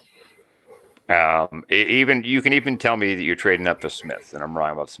for it. Even you can even tell me that you're trading up for Smith, and I'm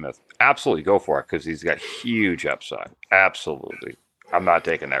wrong about Smith. Absolutely, go for it because he's got huge upside. Absolutely, I'm not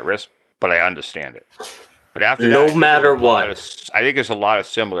taking that risk, but I understand it. But after no matter what, I think there's a lot of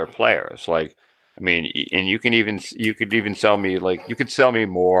similar players. Like, I mean, and you could even sell me you could sell me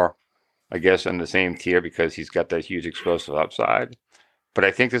more, I guess, in the same tier because he's got that huge explosive upside. But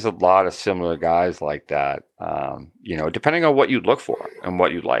I think there's a lot of similar guys like that, depending on what you look for and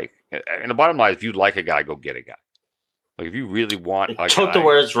what you like. And the bottom line is, if you like a guy, go get a guy. Like, if you really want a guy. Took the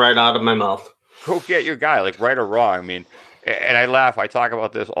words right out of my mouth. Go get your guy, right or wrong. I mean, and I laugh. I talk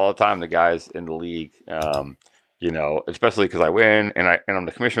about this all the time, the guys in the league, especially because I win and I'm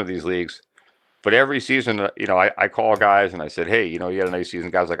the commissioner of these leagues. But every season, I call guys and I said, hey, you had a nice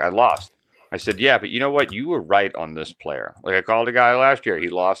season. Guys like, I lost. I said, yeah, but you know what? You were right on this player. Like, I called a guy last year. He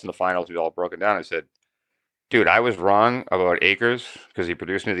lost in the finals. We all broken down. I said, dude, I was wrong about Akers because he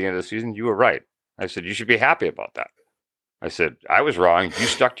produced me at the end of the season. You were right. I said, you should be happy about that. I said, I was wrong. You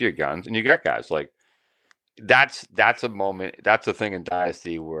stuck to your guns and you got guys. Like that's a moment. That's a thing in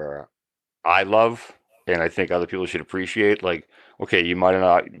Dynasty where I love and I think other people should appreciate. Like, okay, you might have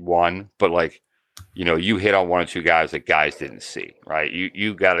not won, but like, you hit on one or two guys that guys didn't see, right?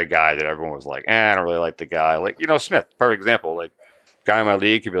 You got a guy that everyone was like, I don't really like the guy. Like, Smith, perfect example. Like, guy in my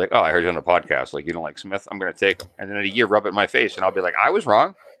league could be like, oh, I heard you on the podcast. Like, you don't like Smith? I'm going to take him. And then in a year, rub it in my face, and I'll be like, I was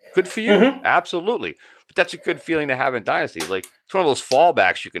wrong. Good for you. Mhm. Absolutely. But that's a good feeling to have in Dynasty. Like, it's one of those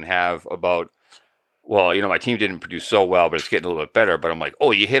fallbacks you can have about, well, my team didn't produce so well, but it's getting a little bit better. But I'm like,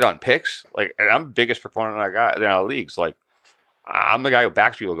 oh, you hit on picks? Like, and I'm the biggest proponent of that guy in our leagues. Like, I'm the guy who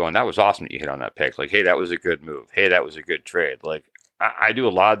backs people going, that was awesome that you hit on that pick. Like, hey, that was a good move. Hey, that was a good trade. Like, I do a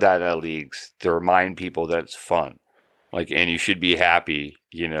lot of that in our leagues to remind people that it's fun. Like, and you should be happy,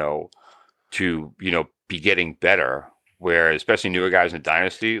 to, be getting better. Where, especially newer guys in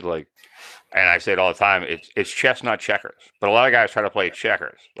Dynasty, like, and I say it all the time, it's chess, not checkers. But a lot of guys try to play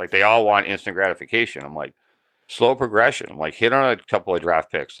checkers. Like, they all want instant gratification. I'm like, slow progression. I'm like, hit on a couple of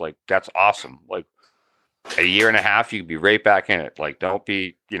draft picks. Like, that's awesome. Like, a year and a half, you could be right back in it. Like, don't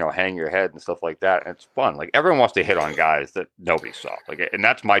be, hang your head and stuff like that. And it's fun. Like, everyone wants to hit on guys that nobody saw. Like, and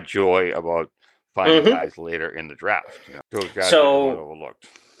that's my joy about finding guys later in the draft. Those guys that were overlooked.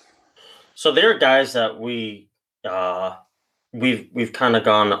 So there are guys that we've kind of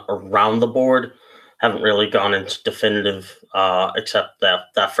gone around the board, haven't really gone into definitive, except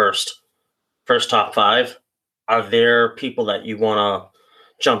that first top five. Are there people that you want to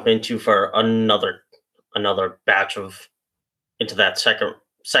jump into for another batch of into that second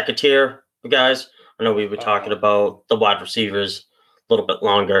tier of guys? I know we were talking about the wide receivers a little bit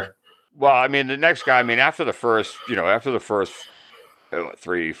longer. Well, I mean, the next guy, after the first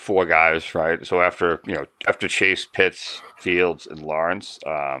 3, 4 guys, right? So after Chase, Pitts, Fields, and Lawrence,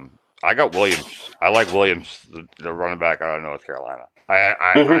 I got Williams. I like Williams, the running back out of North Carolina. I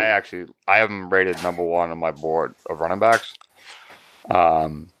have him rated number 1 on my board of running backs.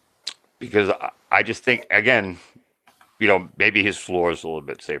 Because I just think, again, maybe his floor is a little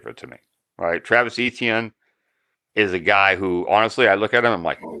bit safer to me, right? Travis Etienne is a guy who, honestly, I look at him, I'm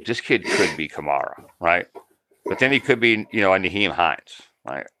like, this kid could be Kamara, right? But then he could be, a Nyheim Hines,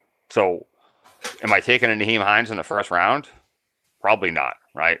 right? So am I taking a Nyheim Hines in the first round? Probably not,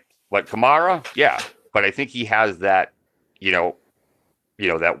 right? But Kamara, yeah. But I think he has that,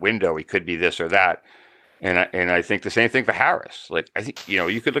 that window. He could be this or that. And I think the same thing for Harris. Like, I think,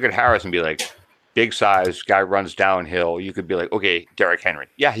 you could look at Harris and be like, big size, guy runs downhill. You could be like, okay, Derrick Henry.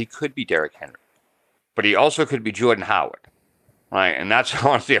 Yeah, he could be Derrick Henry. But he also could be Jordan Howard, right? And that's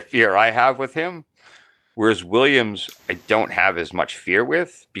honestly a fear I have with him. Whereas Williams, I don't have as much fear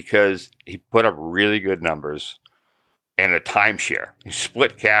with because he put up really good numbers and a timeshare. He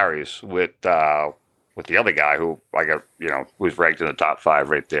split carries with the other guy who I got, who's ranked in the top 5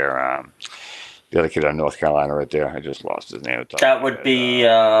 right there. The other kid out of North Carolina right there. I just lost his name. That would be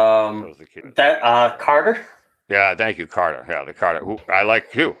Carter? Yeah, thank you, Carter. Yeah, the Carter, who I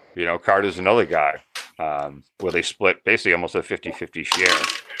like too. Carter's another guy where they split basically almost a 50-50 share.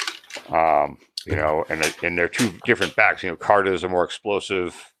 And they're two different backs. Carter's a more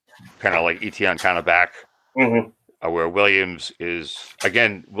explosive, kind of like Etienne kind of back, where Williams is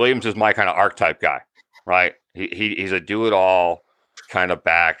my kind of archetype guy, right? He's a do-it-all kind of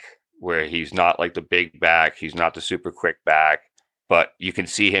back where he's not like the big back. He's not the super quick back, but you can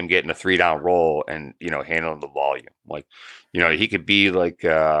see him getting a 3-down roll and, handling the volume. Like, he could be like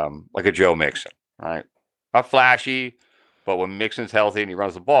a Joe Mixon, right? Not flashy, but when Mixon's healthy and he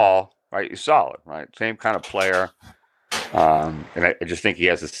runs the ball, right, he's solid, right? Same kind of player. And I just think he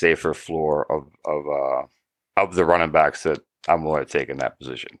has a safer floor of the running backs that I'm willing to take in that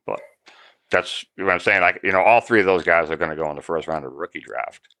position. But that's what I'm saying. Like, all 3 of those guys are going to go in the first round of rookie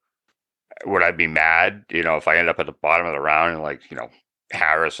draft. Would I be mad, if I end up at the bottom of the round and like,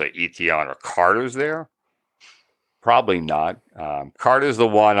 Harris or Etienne or Carter's there? Probably not. Carter's the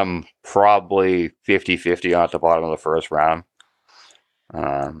one I'm probably 50-50 on at the bottom of the first round.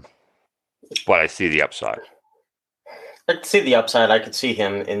 But I see the upside. I can see the upside. I could see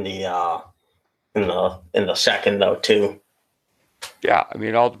him in the second though too. Yeah,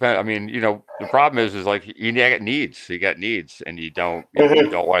 it all depends. The problem is like you got needs. You got needs, and you don't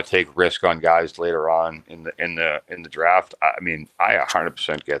want to take risk on guys later on in the draft. I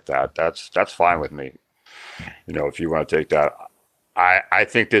 100% get that. That's fine with me. If you want to take that, I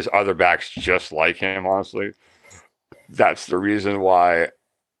think there's other backs just like him. Honestly, that's the reason why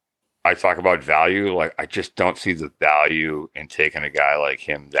I talk about value. Like, I just don't see the value in taking a guy like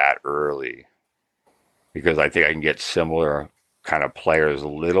him that early, because I think I can get similar kind of players a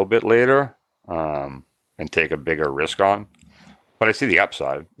little bit later. And and take a bigger risk on. But I see the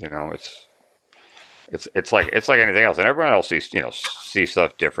upside. You know, it's like anything else, and everyone else sees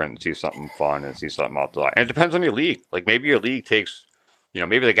stuff different, sees something fun, and sees something outside. And it depends on your league. Like maybe your league takes,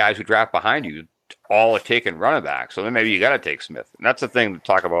 maybe the guys who draft behind you all are taking running back. So then maybe you got to take Smith. And that's the thing to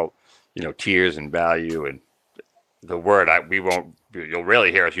talk about, tiers and value and the word you'll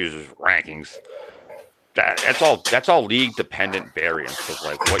really hear us use is rankings. That's all league dependent variance of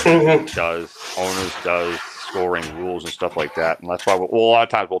like what your league does, owners does, scoring rules and stuff like that. And that's why a lot of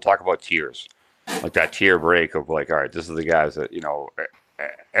times we'll talk about tiers, like that tier break of like, all right, this is the guys that,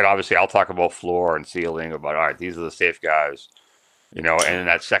 and obviously I'll talk about floor and ceiling about, all right, these are the safe guys, and in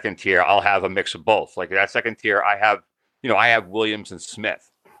that second tier, I'll have a mix of both. Like that second tier, I have Williams and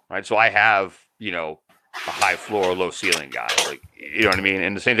Smith, right? So I have, a high floor, low ceiling guy, like, you know what I mean?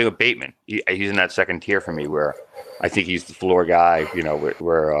 And the same thing with Bateman. He's in that second tier for me where I think he's the floor guy,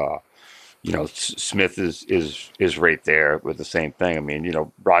 where Smith is right there with the same thing. I mean,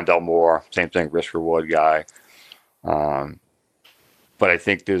 Rondell Moore, same thing, risk reward guy. But I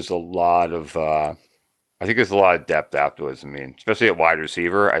think there's a lot of depth afterwards. I mean, especially at wide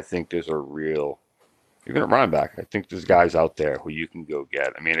receiver, I think there's even at running back, I think there's guys out there who you can go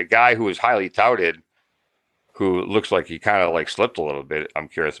get. I mean, a guy who is highly touted, who looks like he kind of like slipped a little bit, I'm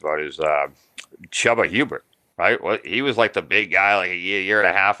curious about, is Chuba Hubbard, right? Well, he was like the big guy like a year and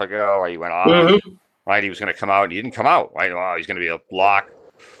a half ago, where he went off, right? He was going to come out, and he didn't come out, right? Oh, he's going to be a block,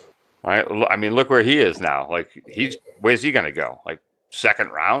 right? I mean, look where he is now. Like, where's he going to go? Like, second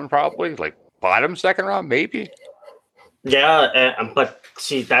round, probably? Like, bottom second round, maybe? Yeah, but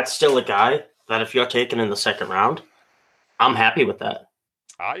see, that's still a guy that if you're taken in the second round, I'm happy with that.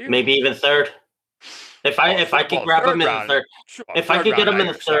 Are you? Maybe even third. If I could grab him in the third, if I could get him in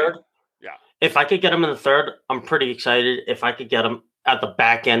the third, if I could get him in the third, I'm pretty excited. If I could get him at the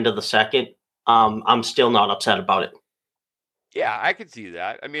back end of the second, I'm still not upset about it. Yeah, I could see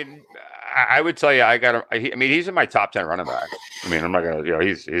that. I mean, I would tell you, I got him. I mean, he's in my top 10 running backs. I mean, I'm not gonna,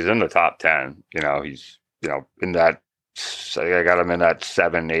 he's in the top 10. He's in that. I got him in that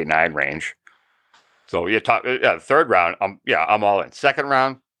 7, 8, 9 range. So third round. I'm all in. Second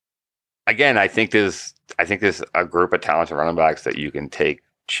round. Again, I think there's a group of talented running backs that you can take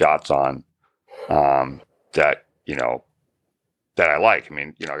shots on, that I like. I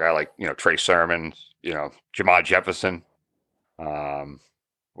mean, a guy like Trey Sermon, Jamal Jefferson. The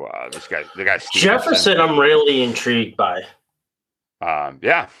guy Jefferson, I'm really intrigued by.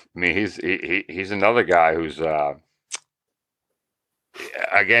 Yeah, I mean he's another guy who's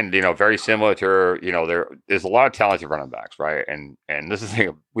again, very similar to there's a lot of talented running backs, right? And this is the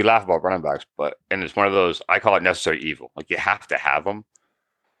thing, we laugh about running backs, and it's one of those, I call it necessary evil. Like, you have to have them,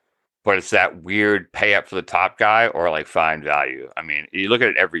 but it's that weird pay up for the top guy or like find value. I mean, you look at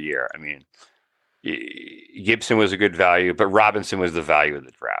it every year. I mean, Gibson was a good value, but Robinson was the value of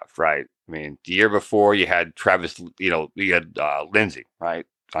the draft, right? I mean, the year before you had Travis, you had Lindsey, right?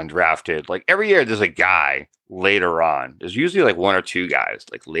 Undrafted. Like, every year there's a guy later on. There's usually like one or two guys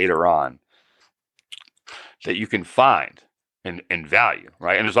like later on that you can find in value,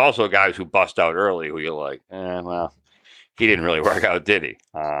 right? And there's also guys who bust out early who you're like, well, he didn't really work out, did he?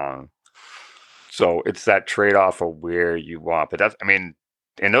 So it's that trade-off of where you want. But that's, I mean,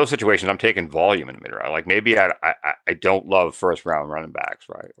 in those situations, I'm taking volume in the mid round. Like, maybe I don't love first round running backs,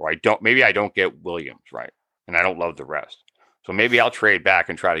 right? Or maybe I don't get Williams, right? And I don't love the rest. So maybe I'll trade back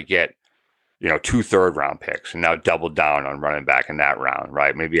and try to get, 2 third-round picks and now double down on running back in that round,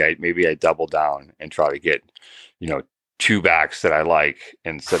 right? Maybe I double down and try to get, 2 backs that I like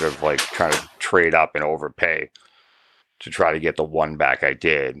instead of like trying to trade up and overpay to try to get the 1 back I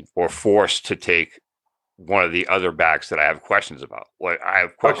did, or forced to take one of the other backs that I have questions about. Like, I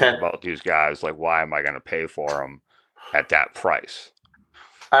have questions about these guys. Like, why am I going to pay for them at that price?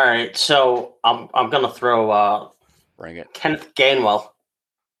 All right, so I'm going to throw Bring it. Kenneth Gainwell.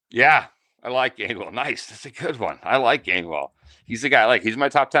 Yeah, I like Gainwell. Nice. That's a good one. I like Gainwell. He's the guy I like. He's my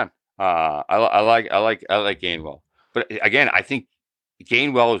top 10. I like Gainwell. But again, I think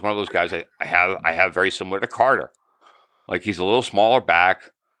Gainwell is one of those guys I have very similar to Carter. Like, he's a little smaller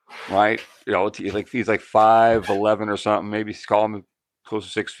back, right? He's like 5'11" or something. Maybe call him close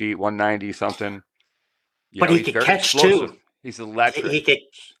to 6 feet, 190 something. But he can catch explosive too. He's electric. He can.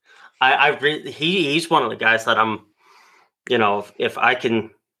 He's one of the guys that I'm. If I can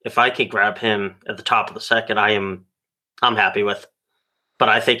grab him at the top of the second, I'm happy with. But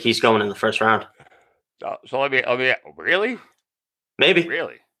I think he's going in the first round. So let me really? Maybe.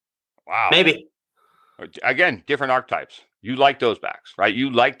 Really? Wow. Maybe. Again, different archetypes. You like those backs, right? You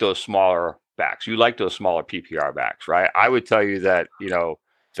like those smaller backs. You like those smaller PPR backs, right? I would tell you that,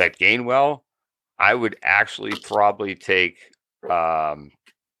 that Gainwell, I would actually probably take Kylan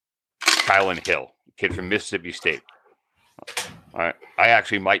Hill, kid from Mississippi State. All right. I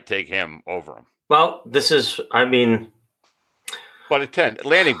actually might take him over him. Well, this is, I mean, but at 10,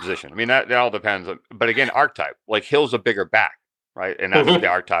 landing position. I mean, that all depends. But again, archetype. Like Hill's a bigger back, right? And that's the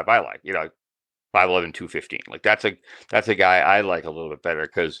archetype I like. 5'11", 215. Like that's a guy I like a little bit better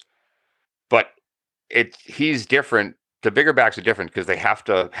but he's different. The bigger backs are different because they have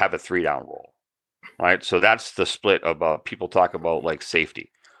to have a 3-down roll, right? So that's the split of people talk about like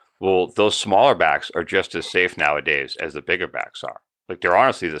safety. Well, those smaller backs are just as safe nowadays as the bigger backs are. Like they're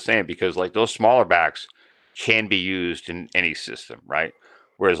honestly the same because like those smaller backs can be used in any system, right?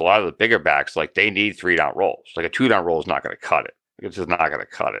 Whereas a lot of the bigger backs, like they need 3-down rolls. Like a 2-down roll is not going to cut it. It's just not going to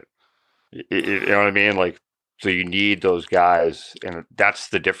cut it. You know what I mean? Like, so you need those guys, and that's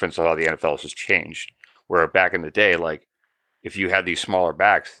the difference of how the NFL has changed. Where back in the day, like if you had these smaller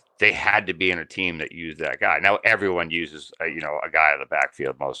backs, they had to be in a team that used that guy. Now everyone uses a guy in the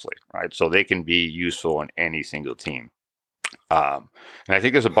backfield mostly, right? So they can be useful in any single team. And I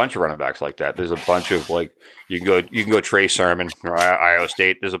think there's a bunch of running backs like that. There's a bunch of like you can go Trey Sermon or Iowa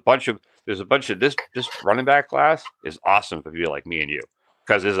State. There's a bunch of this running back class is awesome for people like me and you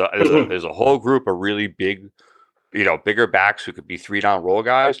because there's a whole group of really big, bigger backs who could be 3-down roll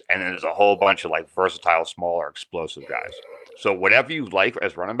guys, and then there's a whole bunch of like versatile, smaller, explosive guys. So whatever you like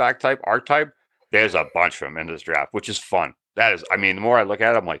as running back archetype, there's a bunch of them in this draft, which is fun. That is, I mean, the more I look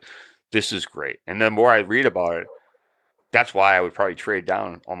at it, I'm like, this is great, and the more I read about it. That's why I would probably trade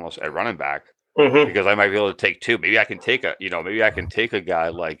down almost at running back because I might be able to take two. Maybe I can take a guy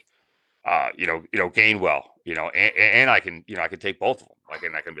like, Gainwell, and I can take both of them. Like,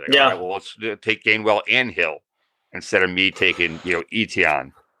 and I can be like, all right, well, let's take Gainwell and Hill instead of me taking,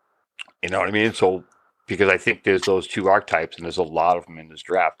 Etienne. You know what I mean? So, because I think there's those two archetypes and there's a lot of them in this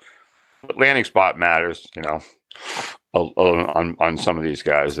draft. But landing spot matters, on some of these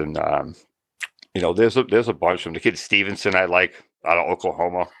guys. And, there's a bunch of them. The kid Stevenson I like out of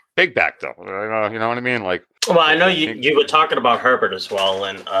Oklahoma. Big back though. You know what I mean? Like, well, I know you were talking about Herbert as well,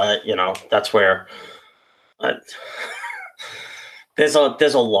 and that's where there's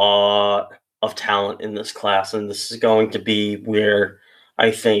a lot of talent in this class, and this is going to be where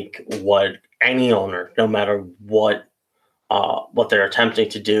I think what any owner, no matter what they're attempting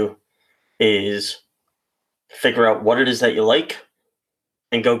to do, is figure out what it is that you like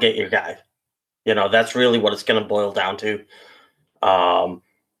and go get your guy. That's really what it's going to boil down to.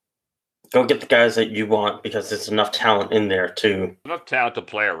 Go get the guys that you want because there's enough talent in there too. Enough talent to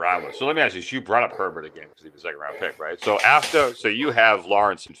play around with. So let me ask you, you brought up Herbert again because he was a second-round pick, right? So you have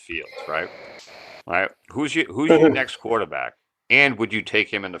Lawrence and Fields, right? Right. Who's your next quarterback? And would you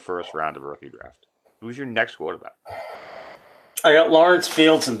take him in the first round of the rookie draft? Who's your next quarterback? I got Lawrence,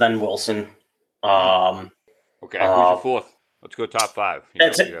 Fields, and then Wilson. Okay, who's your fourth? Let's go top 5.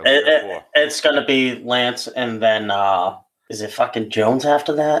 It's going to be Lance, and then is it fucking Jones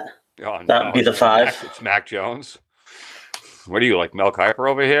after that? Oh, that would be the 5. It's Mac Jones. What are you, like Mel Kiper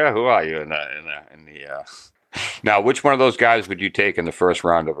over here? Who are you in the Now, which one of those guys would you take in the first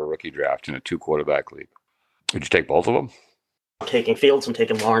round of a rookie draft in a 2-quarterback league? Would you take both of them? I'm taking Fields. I'm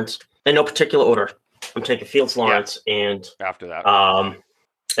taking Lawrence. In no particular order. I'm taking Fields, Lawrence, and after that,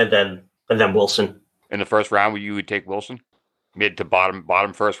 and then Wilson. In the first round, you would take Wilson. Mid to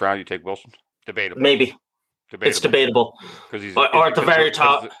bottom first round, you take Wilson. Debatable. Maybe. It's debatable because he's or at the very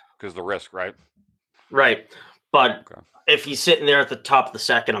top because the risk, right? Right, but if he's sitting there at the top of the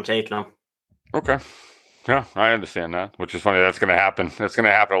second, I'm taking him. Okay. Yeah, I understand that, which is funny. That's going to happen. That's going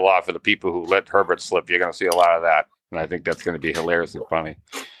to happen a lot for the people who let Herbert slip. You're going to see a lot of that, and I think that's going to be hilariously funny.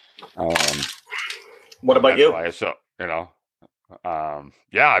 What about you? So yeah.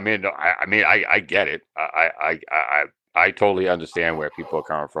 I mean, I get it. I totally understand where people are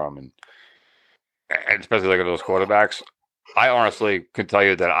coming from, and especially like those quarterbacks. I honestly can tell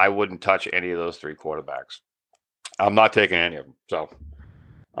you that I wouldn't touch any of those 3 quarterbacks. I'm not taking any of them. So,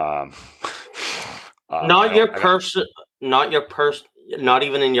 not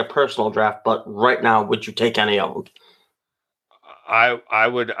even in your personal draft, but right now, would you take any of them?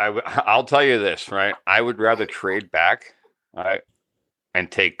 I'll tell you this, right? I would rather trade back, right,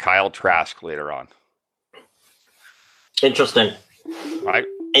 and take Kyle Trask later on. Interesting. Right?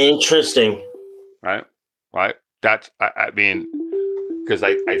 Interesting. Right? That's, I mean, because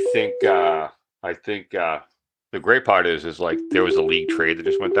I think the great part is like there was a league trade that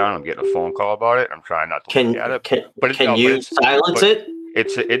just went down. I'm getting a phone call about it. I'm trying not to look at it. Can you silence it?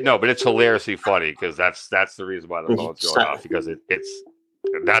 But it's hilariously funny because that's the reason why the phone's going off, because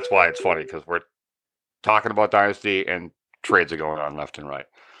that's why it's funny, because we're talking about Dynasty and trades are going on left and right.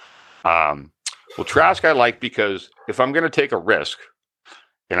 Well, Trask I like because if I'm going to take a risk,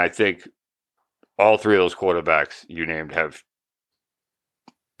 and I think all three of those quarterbacks you named have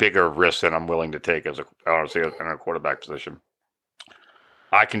bigger risks than I'm willing to take as honestly in a quarterback position,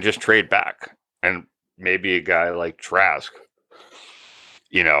 I can just trade back, and maybe a guy like Trask,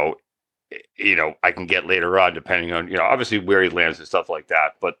 you know, I can get later on depending on obviously where he lands and stuff like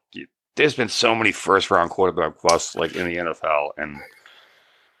that. But there's been so many first round quarterback busts like in the NFL, and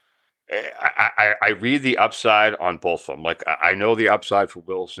I read the upside on both of them. Like I know the upside for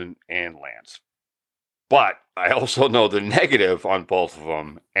Wilson and Lance, but I also know the negative on both of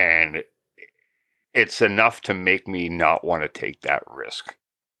them, and it's enough to make me not want to take that risk,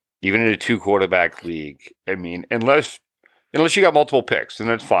 even in a 2-quarterback league. I mean, unless you got multiple picks, then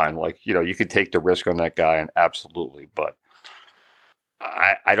that's fine. Like you could take the risk on that guy, and absolutely, but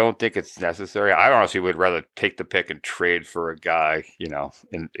I don't think it's necessary. I honestly would rather take the pick and trade for a guy,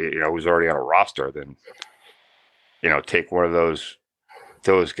 who's already on a roster than, take one of those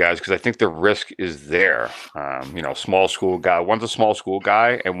guys, because I think the risk is there. Small school guy. One's a small school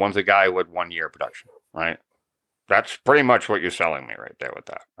guy, and one's a guy with 1 year production. Right. That's pretty much what you're selling me right there with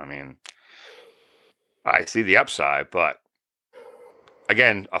that. I mean, I see the upside, but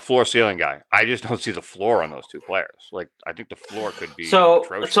again, a floor ceiling guy. I just don't see the floor on those two players. Like, I think the floor could be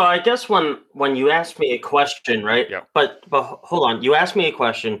atrocious. So I guess when you asked me a question, right? Yeah. But hold on, you asked me a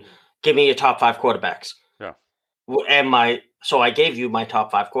question. Give me your top 5 quarterbacks. Yeah. So I gave you my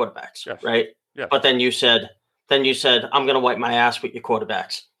top 5 quarterbacks, yes. right? Yeah. But then you said I'm gonna wipe my ass with your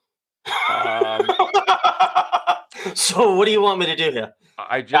quarterbacks. So what do you want me to do here?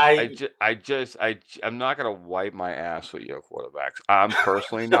 I'm not going to wipe my ass with your quarterbacks. I'm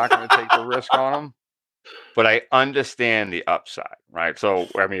personally not going to take the risk on them, but I understand the upside, right? So,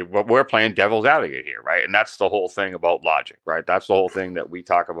 I mean, we're playing devil's advocate here, right? And that's the whole thing about logic, right? That's the whole thing that we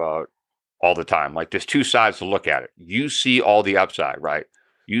talk about all the time. Like, there's two sides to look at it. You see all the upside, right?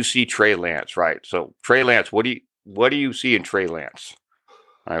 You see Trey Lance, right? So, Trey Lance, what do you see in Trey Lance?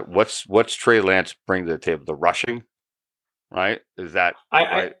 All right, what's Trey Lance bring to the table? The rushing, right? Is that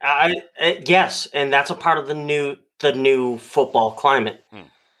right? Yes, and that's a part of the new football climate.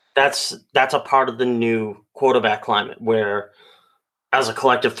 That's a part of the new quarterback climate where, as a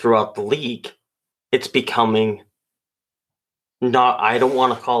collective throughout the league, it's becoming I don't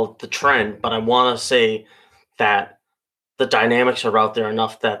want to call it the trend, but I want to say that the dynamics are out there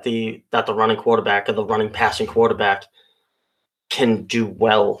enough that the running quarterback or the running passing quarterback can do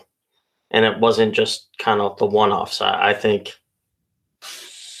well. And it wasn't just kind of the one-offs, I think.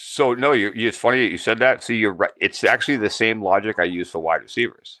 So, no, it's funny you said that. So, you're right. It's actually the same logic I use for wide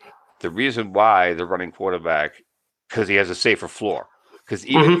receivers. The reason why the running quarterback, because he has a safer floor. Because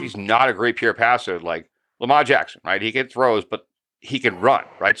even if he's not a great pure passer, like Lamar Jackson, right? He can throws, but he can run,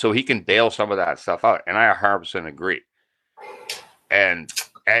 right? So, he can bail some of that stuff out. And I 100% agree. And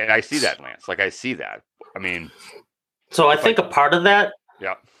I see that, Lance. Like, I see that. I mean. So, I think a part of that.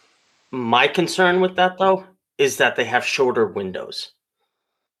 Yeah. My concern with that, though, is that they have shorter windows.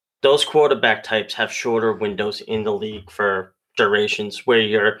 Those quarterback types have shorter windows in the league for durations where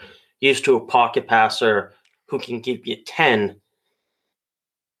you're used to a pocket passer who can give you 10.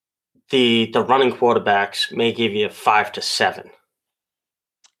 The running quarterbacks may give you 5 to 7.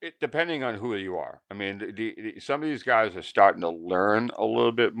 Depending on who you are. I mean, some of these guys are starting to learn a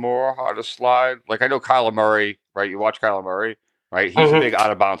little bit more how to slide. Like, I know Kyler Murray, right? You watch Kyler Murray. Right, he's a big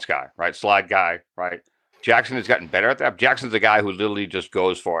out of bounds guy, right? Slide guy, right? Jackson has gotten better at that. Jackson's a guy who literally just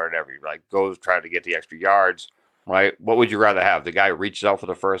goes for it goes trying to get the extra yards, right? What would you rather have? The guy who reaches out for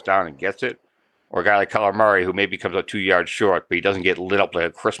the first down and gets it, or a guy like Kyler Murray who maybe comes out 2 yards short, but he doesn't get lit up like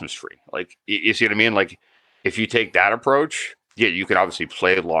a Christmas tree? Like, you see what I mean? Like, if you take that approach, yeah, you can obviously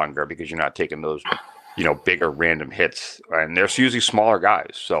play longer because you're not taking those, bigger random hits, and they're usually smaller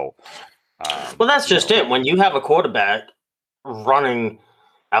guys. So, well, that's just it. When you have a quarterback running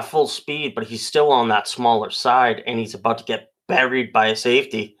at full speed, but he's still on that smaller side, and he's about to get buried by a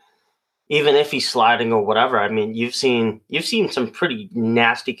safety, even if he's sliding or whatever. I mean, you've seen some pretty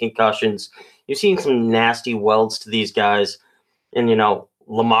nasty concussions. You've seen some nasty welds to these guys, and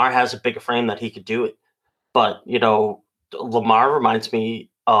Lamar has a bigger frame that he could do it. But Lamar reminds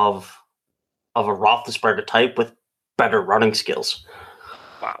me of a Roethlisberger type with better running skills.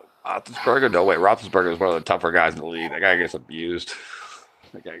 Wow. Roethlisberger, no way. Roethlisberger is one of the tougher guys in the league. That guy gets abused.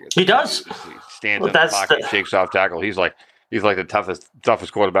 He does. He stands in the pocket, shakes off tackle. He's like the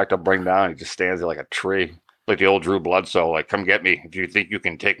toughest quarterback to bring down. He just stands there like a tree, like the old Drew Bledsoe. Like, come get me if you think you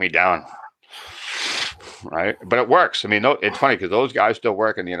can take me down. Right, but it works. I mean, it's funny because those guys still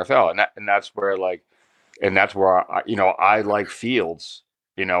work in the NFL, and that's where I like Fields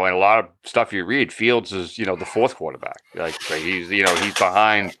and a lot of stuff you read, Fields is, the fourth quarterback. Like he's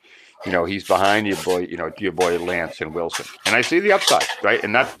behind, your boy Lance and Wilson. And I see the upside, right?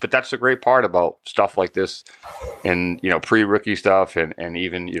 But that's the great part about stuff like this and, pre-rookie stuff and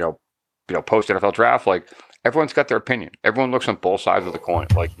even, post NFL draft. Like everyone's got their opinion. Everyone looks on both sides of the coin.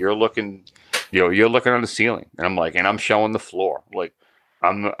 Like you're looking on the ceiling, and I'm showing the floor. Like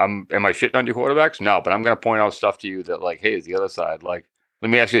am I shitting on your quarterbacks? No, but I'm going to point out stuff to you that like, hey, is the other side. Like,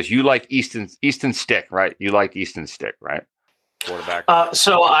 let me ask you this: you like Easton Stick, right? You like Easton Stick, right? Quarterback.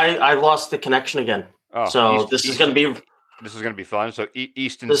 So I lost the connection again. Oh, so this is going to be fun. So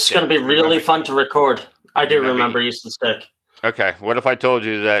Easton. This is going to be really fun to record. I do remember Easton Stick. Okay, what if I told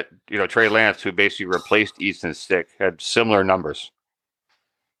you that Trey Lance, who basically replaced Easton Stick, had similar numbers?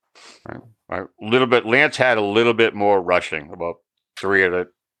 Right. A little bit. Lance had a little bit more rushing, about 300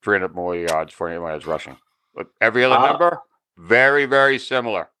 more yards for anyone that's rushing. But every other number, very, very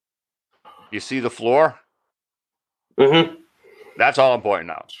similar. You see the floor? Mm-hmm. That's all I'm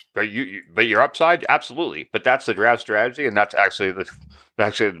pointing out. But your upside, absolutely. But that's the draft strategy, and that's actually the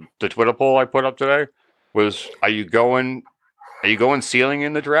Twitter poll I put up today was: Are you going ceiling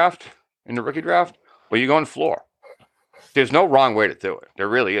in the draft, in the rookie draft, or are you going floor? There's no wrong way to do it. There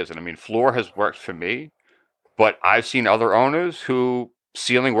really isn't. I mean, floor has worked for me, but I've seen other owners who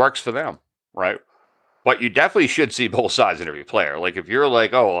ceiling works for them, right? But you definitely should see both sides in every player. Like if you're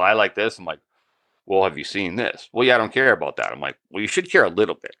like, oh, well, I like this, I'm like, well, have you seen this? Well, yeah, I don't care about that. I'm like, well, you should care a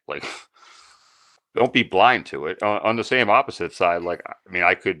little bit. Like, don't be blind to it. On the same opposite side, like, I mean,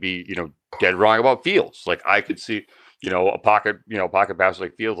 I could be, dead wrong about Fields. Like, I could see, a pocket pass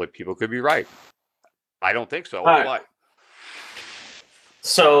like Fields, like people could be right. I don't think so. Right.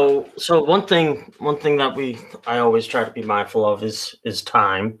 So one thing that I always try to be mindful of is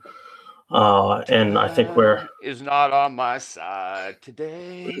time. And I think is not on my side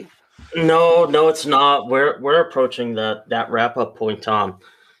today. No, it's not. We're approaching that wrap up point, Tom.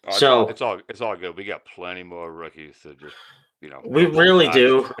 So it's all good. We got plenty more rookies to just we really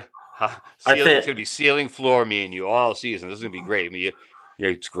do. It's gonna be ceiling floor, me and you all season. This is gonna be great. I mean,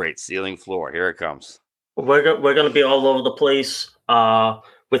 it's great. Ceiling floor. Here it comes. We're gonna be all over the place,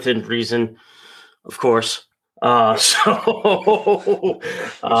 within reason, of course. We'll see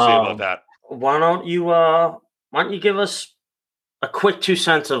about that. Why don't you give us a quick 2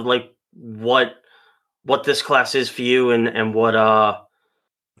 cents of like what this class is for you and what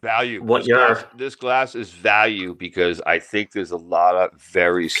value. What this class is value because I think there's a lot of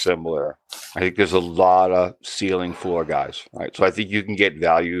very similar. I think there's a lot of ceiling floor guys, right? So I think you can get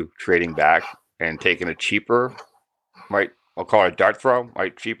value trading back and taking a cheaper, right? I'll call it a dart throw,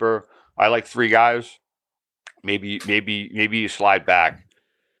 right? Cheaper. I like 3 guys. Maybe you slide back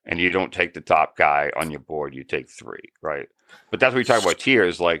and you don't take the top guy on your board. You take 3, right? But that's what you talk about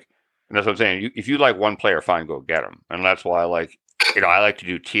tiers, like, and that's what I'm saying. If you like one player, fine, go get him. And that's why I like to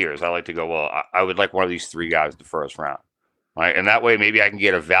do tiers. I like to go, well, I would like one of these 3 guys the first round, right? And that way, maybe I can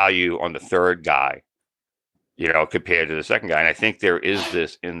get a value on the third guy, compared to the second guy. And I think there is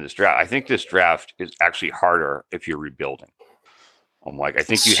this in this draft. I think this draft is actually harder if you're rebuilding. I'm like, I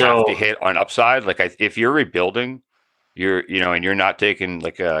think you have to hit on upside. Like, if you're rebuilding, and you're not taking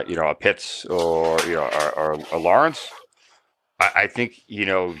like a Pitts or a Lawrence. I think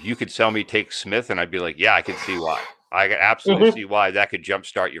you could sell me take Smith, and I'd be like, yeah, I can see why. I can absolutely see why that could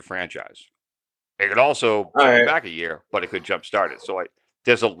jumpstart your franchise. It could also push it back a year, but it could jumpstart it. So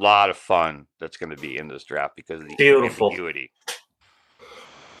there's a lot of fun that's going to be in this draft because of the ambiguity.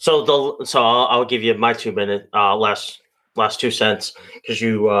 So I'll give you my 2 minute last 2 cents because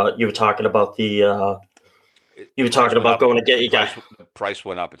you were talking about going to get you guys. The price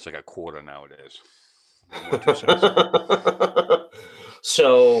went up. It's like a quarter nowadays.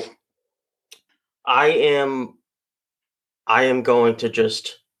 So I am going to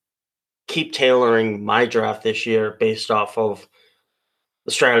just keep tailoring my draft this year based off of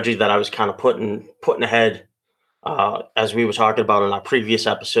the strategy that I was kind of putting ahead, as we were talking about in our previous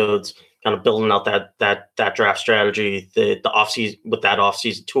episodes, kind of building out that draft strategy, the offseason with that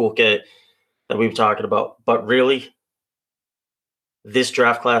offseason toolkit that we were talking about. But really, this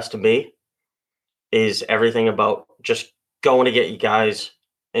draft class to me is everything about just going to get you guys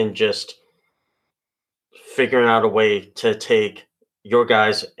and just figuring out a way to take your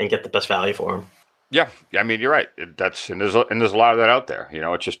guys and get the best value for them. Yeah, I mean, you're right. There's a lot of that out there.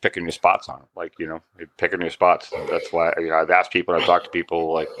 It's just picking your spots on it. Like, picking your spots. That's why I've asked people, I've talked to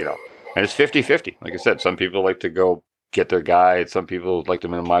people, like, and it's 50-50. Like I said, some people like to go get their guy. Some people like to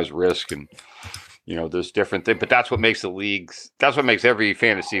minimize risk, and There's different things, but that's what makes that's what makes every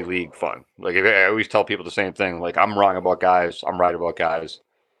fantasy league fun. Like I always tell people the same thing. Like I'm wrong about guys, I'm right about guys.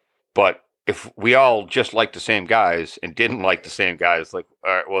 But if we all just like the same guys and didn't like the same guys, like,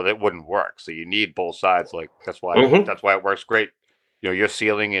 all right, well, that wouldn't work. So you need both sides. Like that's why it works great. Your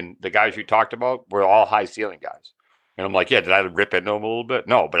ceiling and the guys you talked about were all high ceiling guys. And I'm like, yeah, did I rip into them a little bit?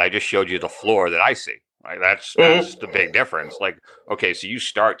 No, but I just showed you the floor that I see. Right? That's the big difference. Like, okay, so you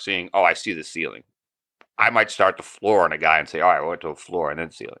start seeing, oh, I see the ceiling. I might start the floor on a guy and say, all right, I went to a floor and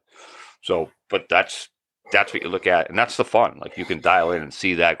then ceiling. So, but that's what you look at, and that's the fun. Like you can dial in and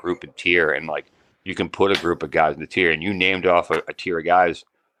see that group and tier, and like you can put a group of guys in the tier, and you named off a tier of guys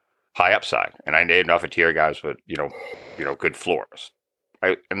high upside, and I named off a tier of guys with good floors.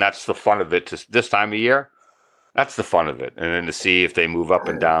 Right? And that's the fun of it. To this time of year, that's the fun of it. And then to see if they move up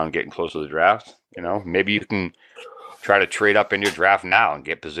and down, getting close to the draft. Maybe you can try to trade up in your draft now and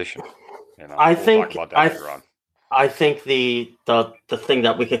get position. I think I think the thing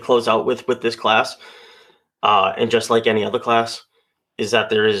that we could close out with this class, and just like any other class, is that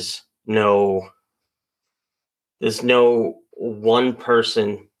there's no one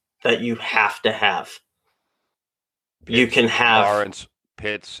person that you have to have. Pitts, you can have Lawrence,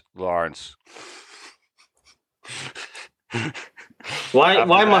 Pitts, Lawrence. Why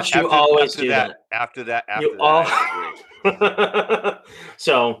must you always do that? After that,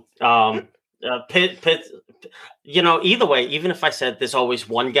 So, Pitt, either way, even if I said there's always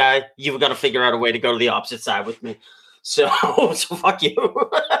one guy, you've got to figure out a way to go to the opposite side with me. So fuck you.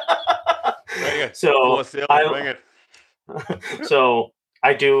 So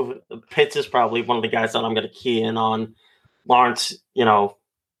I do. Pitts is probably one of the guys that I'm going to key in on. Lawrence,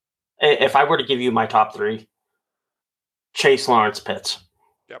 if I were to give you my top three, Chase, Lawrence, Pitts.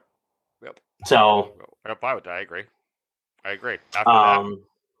 Yep. So I'm fine with that. I agree. After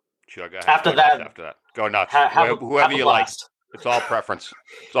that, go nuts. Whoever you like. It's all preference.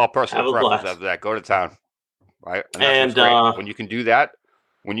 It's all personal preference. After that, go to town. Right. And when you can do that,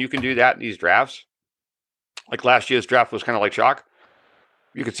 in these drafts, like last year's draft was kind of like chalk.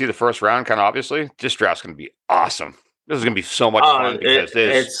 You can see the first round kind of obviously. This draft's going to be awesome. This is going to be so much fun because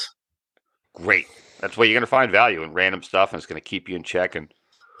it's great. That's where you're going to find value in random stuff, and it's going to keep you in check. And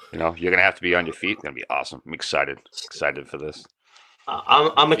you're going to have to be on your feet. It's going to be awesome. I'm excited for this.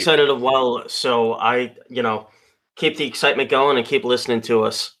 I'm excited as well. So I, keep the excitement going and keep listening to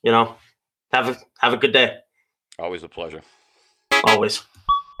us. Have a good day. Always a pleasure. Always.